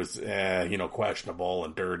Hallwig was, questionable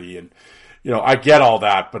and dirty, and I get all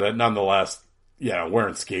that, but nonetheless,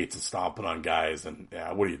 wearing skates and stomping on guys, and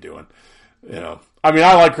yeah, what are you doing? I mean,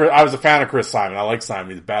 I was a fan of Chris Simon. I like Simon.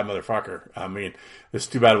 He's a bad motherfucker. I mean, it's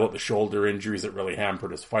too bad about the shoulder injuries that really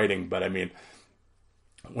hampered his fighting, but I mean,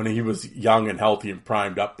 when he was young and healthy and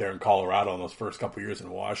primed up there in Colorado in those first couple years in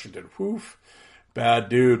Washington, bad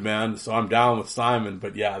dude, man. So I'm down with Simon,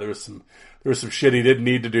 but yeah, there was some shit he didn't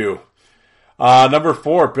need to do. Number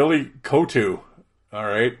 4, Billy Kotu. All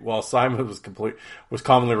right. While Simon was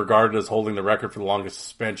commonly regarded as holding the record for the longest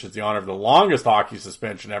suspensions, the honor of the longest hockey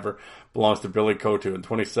suspension ever belongs to Billy Kotu. In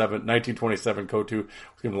 1927, Kotu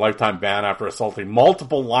was given a lifetime ban after assaulting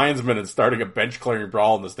multiple linesmen and starting a bench-clearing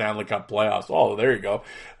brawl in the Stanley Cup playoffs. Oh, there you go.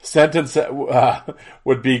 Sentence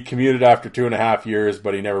would be commuted after 2.5 years,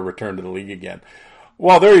 but he never returned to the league again.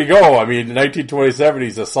 Well, there you go. I mean, in 1927,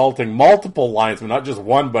 he's assaulting multiple linesmen, not just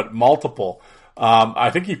one, but multiple. I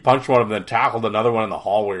think he punched one of them, then tackled another one in the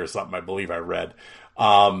hallway or something, I believe I read.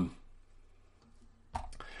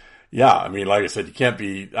 Yeah, I mean, like I said, you can't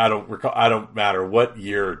be, I don't matter what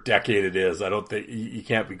year, decade it is, I don't think, you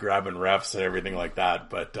can't be grabbing refs and everything like that,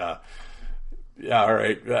 but, yeah,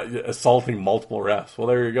 alright, assaulting multiple refs. Well,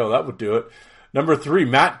 there you go, that would do it. Number 3,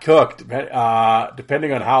 Matt Cook.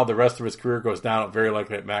 Depending on how the rest of his career goes down, it's very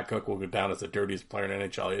likely that Matt Cook will go down as the dirtiest player in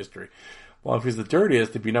NHL history. Well, if he's the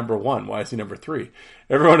dirtiest, he'd be number 1. Why is he number 3?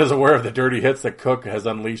 Everyone is aware of the dirty hits that Cook has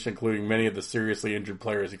unleashed, including many of the seriously injured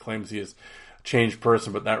players. He claims he is a changed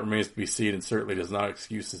person, but that remains to be seen and certainly does not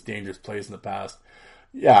excuse his dangerous plays in the past.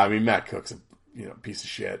 Yeah, I mean, Matt Cook's a piece of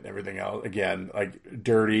shit and everything else. Again, like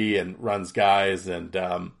dirty and runs guys and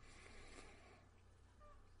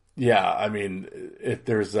yeah, I mean, if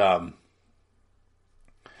there's, well,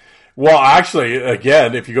 actually,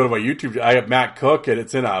 again, if you go to my YouTube, I have Matt Cook, and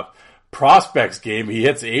it's in a prospects game. He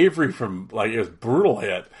hits Avery from, like, it was a brutal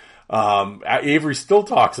hit. Avery still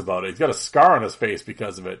talks about it. He's got a scar on his face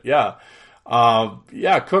because of it. Yeah.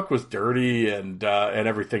 Yeah, Cook was dirty and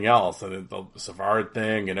everything else, and the Savard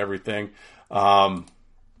thing and everything.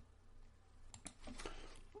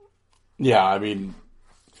 Yeah, I mean,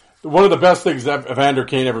 one of the best things that Evander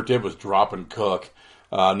Kane ever did was dropping Cook.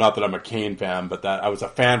 Not that I'm a Kane fan, but that I was a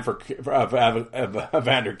fan of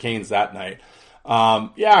Evander Kane's that night.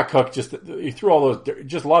 Yeah, Cook he threw all those,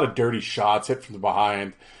 just a lot of dirty shots, hit from the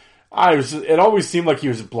behind. It always seemed like he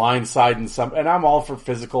was blindsiding some, and I'm all for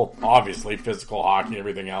obviously physical hockey and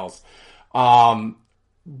everything else.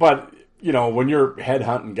 But, you know, when you're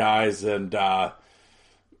headhunting guys and,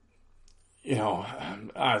 you know,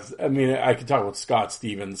 I mean, I could talk about Scott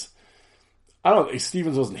Stevens. I don't think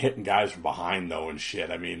Stevens wasn't hitting guys from behind though and shit.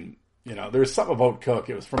 I mean, you know, there's something about Cook.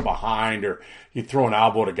 It was from behind, or he'd throw an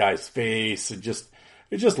elbow at a guy's face, and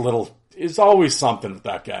it's always something with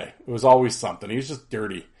that guy. It was always something. He was just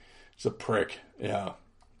dirty. He's a prick. Yeah.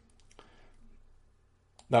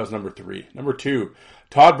 That was number 3. Number 2,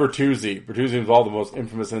 Todd Bertuzzi. Bertuzzi involved in the most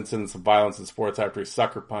infamous incidents of violence in sports after he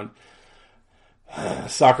sucker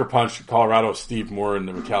punched Colorado Steve Moore in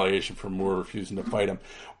the retaliation for Moore refusing to fight him.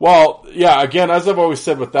 Well, yeah, again, as I've always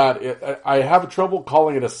said with that, I have trouble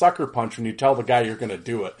calling it a sucker punch when you tell the guy you're going to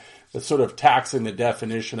do it. It's sort of taxing the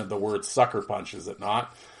definition of the word sucker punch, is it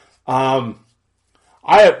not?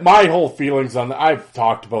 My whole feelings on I've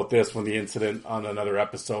talked about this when the incident on another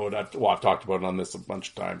episode. I've talked about it on this a bunch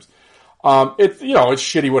of times. It's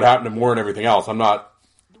shitty what happened to Moore and everything else. I'm not,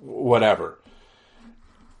 whatever.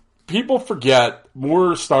 People forget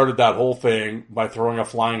Moore started that whole thing by throwing a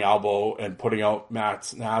flying elbow and putting out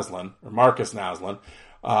Marcus Naslund,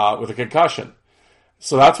 with a concussion.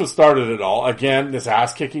 So that's what started it all. Again, this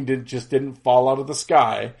ass kicking didn't fall out of the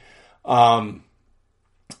sky. And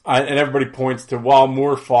everybody points to,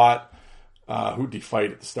 Moore fought, who'd he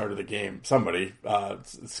fight at the start of the game? Somebody,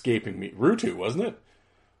 it's escaping me. Rutu, wasn't it?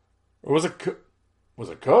 Or was it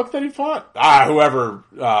Cook that he fought? Whoever,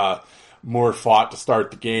 Moore fought to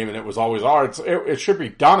start the game, and it was always, it should be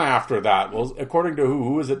done after that. Well, according to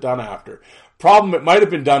who is it done after? It might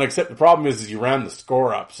have been done, except the problem is you ran the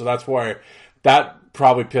score up. So that's why that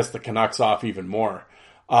probably pissed the Canucks off even more.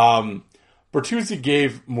 Bertuzzi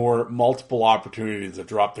gave Moore multiple opportunities to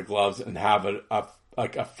drop the gloves and have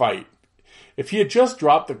a fight. If he had just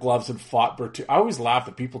dropped the gloves and fought Bertuzzi, I always laugh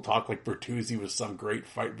that people talk like Bertuzzi was some great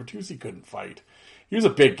fight. Bertuzzi couldn't fight. He was a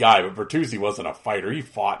big guy, but Bertuzzi wasn't a fighter. He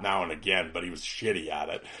fought now and again, but he was shitty at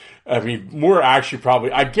it. I mean, Moore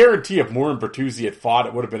actually I guarantee if Moore and Bertuzzi had fought,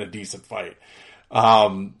 it would have been a decent fight. But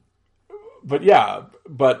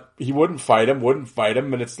he wouldn't fight him,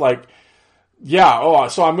 and it's like,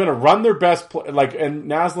 so I'm going to run their best play. And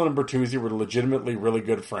Naslund and Bertuzzi were legitimately really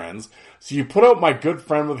good friends. So you put out my good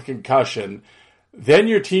friend with a concussion, then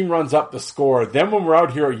your team runs up the score. Then when we're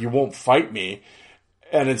out here, you won't fight me.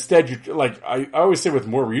 And instead, I always say with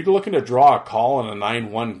Moore, were you looking to draw a call in a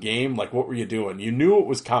 9-1 game? Like, what were you doing? You knew it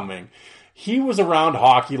was coming. He was around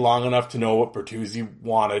hockey long enough to know what Bertuzzi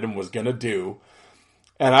wanted and was going to do.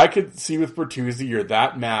 And I could see with Bertuzzi, you're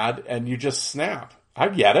that mad, and you just snap. I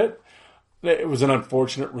get it. It was an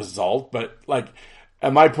unfortunate result, but,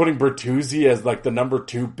 am I putting Bertuzzi as, the number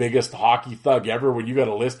 2 biggest hockey thug ever when you got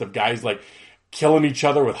a list of guys, killing each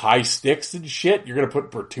other with high sticks and shit? You're going to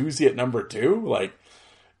put Bertuzzi at number 2?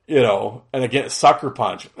 And again, sucker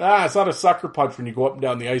punch. It's not a sucker punch when you go up and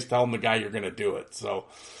down the ice telling the guy you're going to do it. So,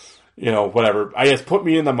 whatever. I guess put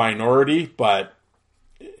me in the minority, but,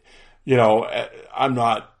 I'm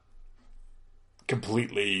not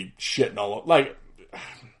completely shitting all over.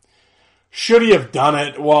 Should he have done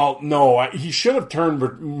it? Well, no. He should have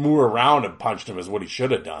turned Moore around and punched him is what he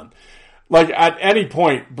should have done. At any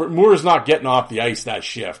point, Moore's not getting off the ice that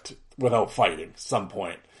shift without fighting at some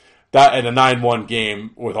point. That in a 9-1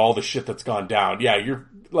 game with all the shit that's gone down. Yeah, you're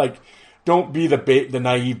don't be the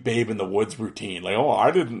naive babe in the woods routine.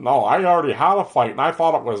 I didn't know. I already had a fight and I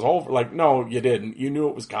thought it was over. No, you didn't. You knew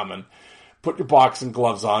it was coming. Put your boxing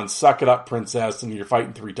gloves on, suck it up, princess, and you're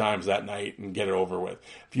fighting 3 times that night and get it over with.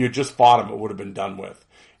 If you had just fought him, it would have been done with.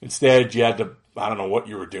 Instead, you had to, I don't know what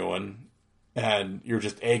you were doing, and you're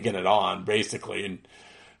just egging it on, basically, and,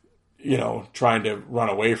 trying to run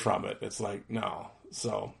away from it. It's no.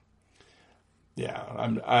 So,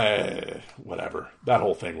 yeah, whatever. That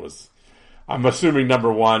whole thing was, I'm assuming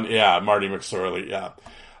number 1, Marty McSorley, yeah.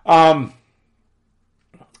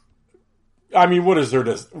 I mean, what is there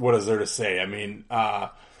to say? I mean,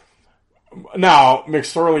 Now,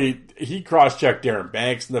 McSorley, he cross-checked Darren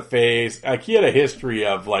Banks in the face. Like, he had a history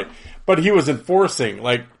of, like, but he was enforcing,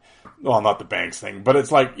 like, well, not the Banks thing, but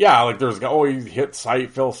it's like, yeah, like, there's, he hit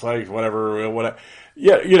Phil Sykes, whatever.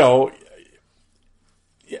 Yeah,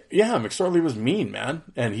 yeah, McSorley was mean, man.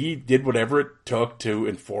 And he did whatever it took to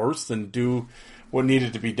enforce and do what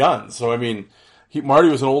needed to be done. So, I mean, Marty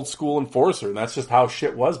was an old school enforcer, and that's just how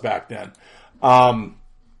shit was back then.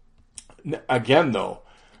 Again, though,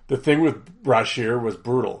 the thing with Brashear was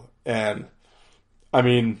brutal. And, I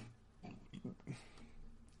mean,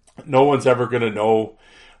 no one's ever going to know.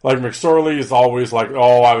 Like, McSorley is always like,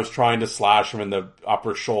 oh, I was trying to slash him in the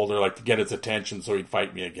upper shoulder, like, to get his attention so he'd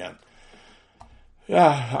fight me again.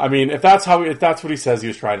 Yeah, I mean, if that's what he says he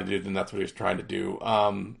was trying to do, then that's what he was trying to do.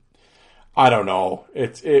 I don't know.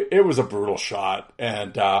 It was a brutal shot.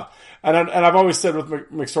 And I've always said with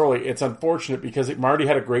McSorley, it's unfortunate because Marty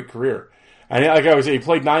had a great career. And like I always say, he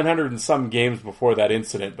played 900 and some games before that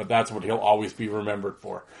incident, but that's what he'll always be remembered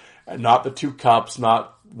for. And not the 2 cups,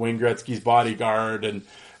 not Wayne Gretzky's bodyguard, and,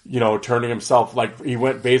 turning himself, like, he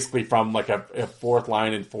went basically from, like, a fourth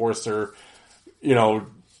line enforcer,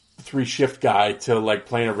 3-shift guy to, like,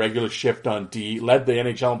 playing a regular shift on D, led the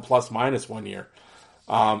NHL in plus-minus one year.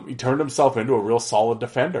 He turned himself into a real solid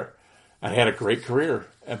defender, and he had a great career.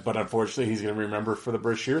 But unfortunately, he's going to be remembered for the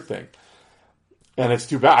Brashear thing. And it's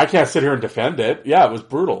too bad. I can't sit here and defend it. Yeah, it was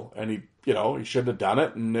brutal. And he shouldn't have done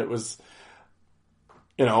it. And it was,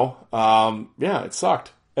 yeah, it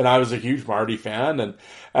sucked. And I was a huge Marty fan. And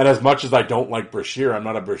as much as I don't like Brashear, I'm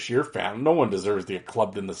not a Brashear fan. No one deserves to get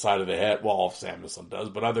clubbed in the side of the head. Well, Alf Samuelson does.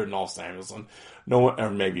 But other than Alf Samuelson, no one, or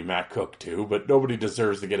maybe Matt Cook too, but nobody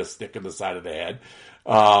deserves to get a stick in the side of the head.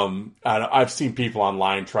 And I've seen people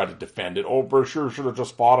online try to defend it. Oh, Brashear should have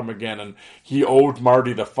just fought him again, and he owed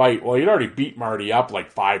Marty the fight. Well, he'd already beat Marty up like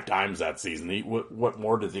 5 times that season. What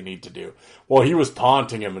more does he need to do? Well, he was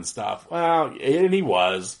taunting him and stuff. Well, and he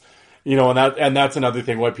was, and that's another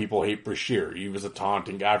thing why people hate Brashear. He was a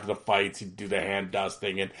taunting after the fights. He'd do the hand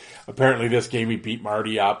dusting, and apparently this game he beat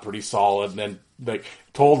Marty up pretty solid, and then like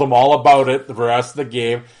told him all about it the rest of the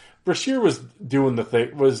game. Brashear was doing the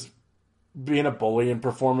thing, was being a bully and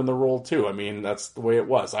performing the role too. I mean, that's the way it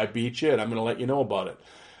was. I beat you and I'm going to let you know about it.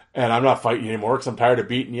 And I'm not fighting you anymore because I'm tired of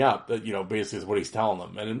beating you up. That, basically is what he's telling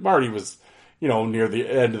them. And Marty was, near the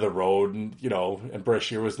end of the road, and, and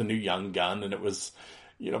Brashear was the new young gun, and it was,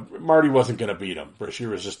 Marty wasn't going to beat him. Brashear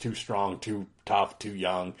was just too strong, too tough, too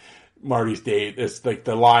young. Marty's day, it's like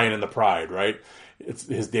the lion and the pride, right?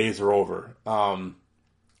 His days are over. And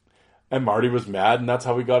Marty was mad, and that's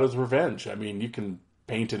how he got his revenge. I mean, you can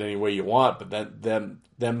paint it any way you want, but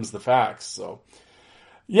them's the facts. So,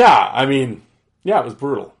 yeah, I mean, yeah, it was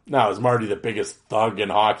brutal. Now, is Marty the biggest thug in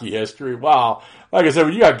hockey history? Well, like I said,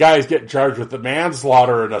 when you got guys getting charged with the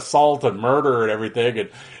manslaughter and assault and murder and everything,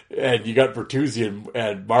 and you got Bertuzzi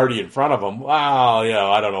and Marty in front of them, well,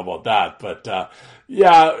 I don't know about that. But,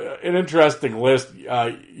 yeah, an interesting list.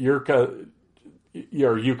 Yuka,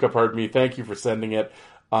 pardon me, thank you for sending it.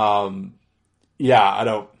 Yeah, I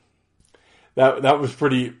don't... That was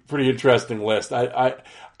pretty interesting list. I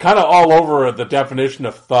kind of all over the definition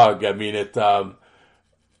of thug. I mean, it, I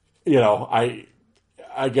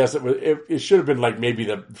guess it should have been like maybe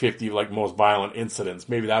the 50 like most violent incidents.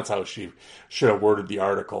 Maybe that's how she should have worded the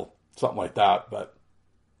article, something like that. But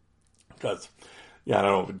because, I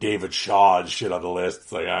don't know, David Shaw and shit on the list.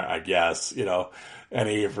 It's like, I guess, and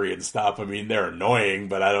Avery and stuff. I mean, they're annoying,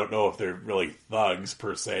 but I don't know if they're really thugs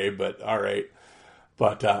per se, but all right.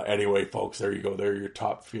 But anyway, folks, there you go. There are your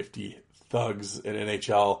top 50 thugs in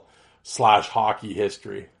NHL/hockey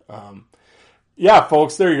history. Yeah,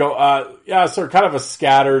 folks, there you go. Yeah, so kind of a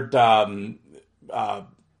scattered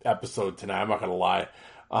episode tonight. I'm not going to lie.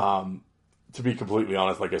 To be completely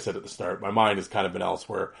honest, like I said at the start, my mind has kind of been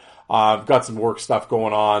elsewhere. I've got some work stuff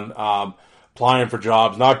going on. Applying for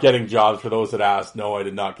jobs, not getting jobs. For those that asked, no, I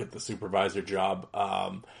did not get the supervisor job.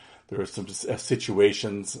 There were some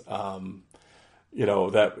situations...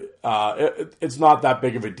 it's not that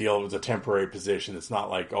big of a deal. It was a temporary position. It's not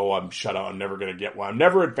like, oh, I'm shut out. I'm never going to get one. I'm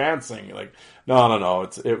never advancing. Like, no.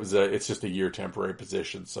 It's just a year temporary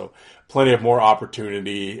position. So plenty of more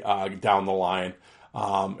opportunity, down the line.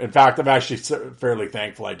 In fact, I'm actually fairly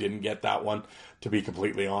thankful I didn't get that one, to be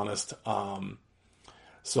completely honest.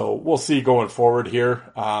 So we'll see going forward here.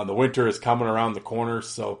 The winter is coming around the corner.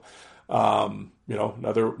 So,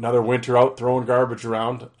 another winter out throwing garbage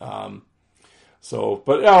around. So,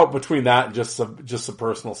 but between that and just some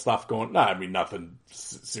personal stuff going, nothing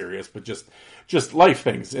serious, but just life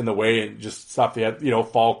things in the way, and just stuff that,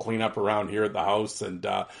 fall cleanup around here at the house. And,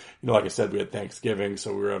 like I said, we had Thanksgiving,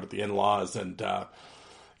 so we were out at the in-laws, and,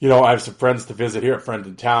 I have some friends to visit here, a friend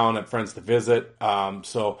in town, and friends to visit.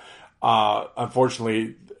 So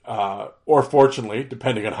unfortunately, or fortunately,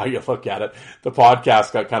 depending on how you look at it, the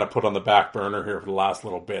podcast got kind of put on the back burner here for the last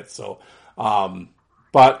little bit. So,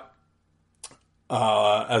 but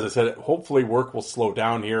as I said, hopefully work will slow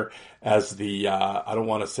down here as I don't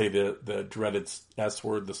want to say the dreaded S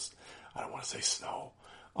word, I don't want to say snow,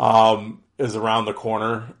 is around the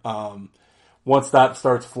corner. Once that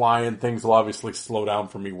starts flying, things will obviously slow down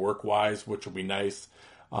for me work-wise, which will be nice,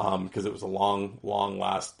 because it was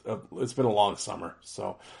it's been a long summer.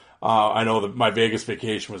 So, I know that my Vegas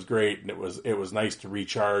vacation was great and it was nice to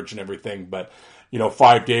recharge and everything, but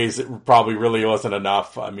 5 days, it probably really wasn't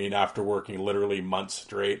enough. I mean, after working literally months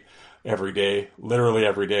straight, literally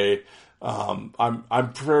every day,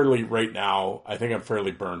 I'm fairly right now, I think I'm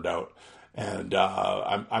fairly burned out, and,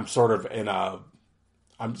 I'm sort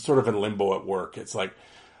of in limbo at work. It's like,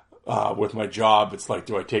 with my job, it's like,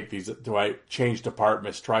 do I change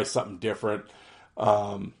departments, try something different?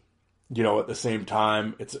 At the same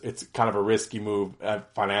time, it's kind of a risky move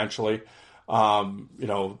financially.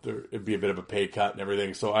 It'd be a bit of a pay cut and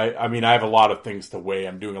everything. So I have a lot of things to weigh.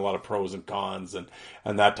 I'm doing a lot of pros and cons and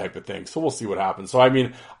that type of thing. So we'll see what happens. So I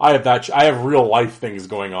have real life things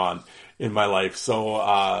going on in my life. So,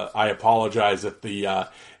 I apologize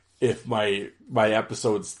if my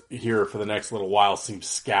episodes here for the next little while seem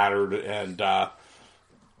scattered and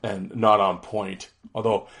not on point.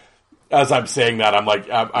 Although, as I'm saying that,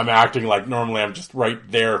 I'm acting like normally I'm just right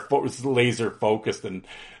there, laser focused, and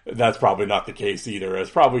that's probably not the case either. It's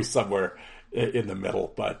probably somewhere in the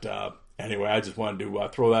middle. But anyway, I just wanted to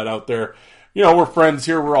throw that out there. We're friends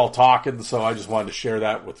here. We're all talking, so I just wanted to share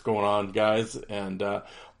that, what's going on, guys. And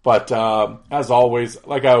but as always,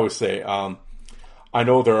 like I always say, I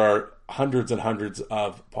know there are hundreds and hundreds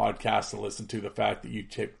of podcasts to listen to. The fact that you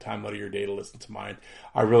take time out of your day to listen to mine,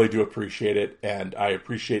 I really do appreciate it, and I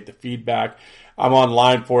appreciate the feedback. I'm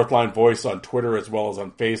online, Fourth Line Voice, on Twitter as well as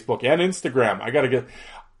on Facebook and Instagram. I gotta get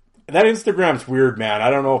that. Instagram's weird, man. I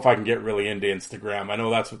don't know if I can get really into Instagram. I know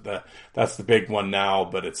that's the big one now,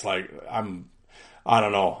 but it's like I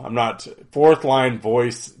don't know. I'm not. Fourth Line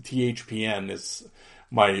Voice THPN is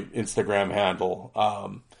my Instagram handle.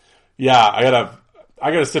 I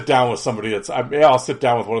gotta sit down with somebody I'll sit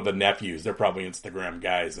down with one of the nephews. They're probably Instagram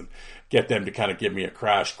guys, and get them to kind of give me a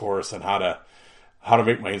crash course on how to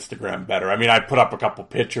make my Instagram better. I mean, I put up a couple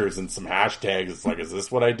pictures and some hashtags. It's like, is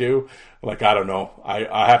this what I do? Like, I don't know.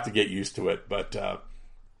 I have to get used to it, but,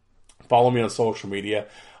 follow me on social media.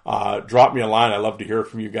 Drop me a line. I love to hear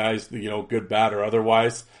from you guys, good, bad, or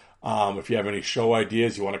otherwise. If you have any show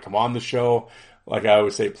ideas, you want to come on the show, like I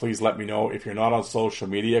always say, please let me know. If you're not on social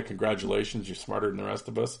media, congratulations. You're smarter than the rest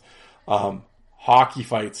of us.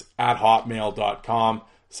 Hockeyfights@hotmail.com.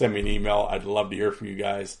 Send me an email. I'd love to hear from you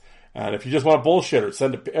guys. And if you just want to bullshit or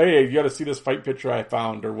hey, you got to see this fight picture I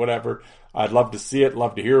found or whatever, I'd love to see it,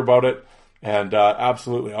 love to hear about it. And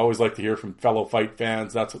absolutely, I always like to hear from fellow fight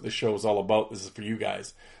fans. That's what this show is all about. This is for you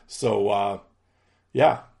guys. So,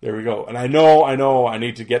 yeah, there we go. And I know I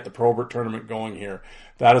need to get the Probert tournament going here.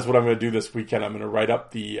 That is what I'm going to do this weekend. I'm going to write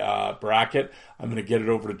up the bracket. I'm going to get it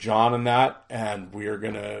over to John and that, and we are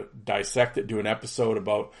going to dissect it, do an episode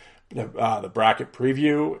about the bracket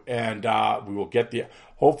preview, and we will get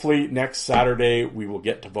hopefully next Saturday we will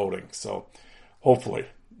get to voting. So hopefully,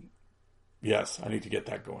 yes, I need to get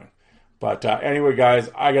that going. But anyway,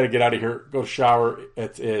 guys, I got to get out of here, go shower.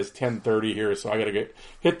 It is 10:30 here, so I got to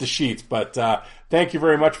hit the sheets. But thank you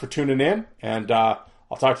very much for tuning in, and I'll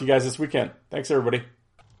talk to you guys this weekend. Thanks, everybody.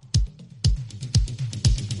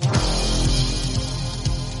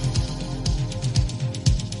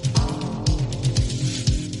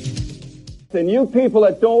 And you people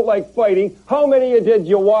that don't like fighting, how many of you did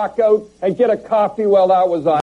you walk out and get a coffee while that was on?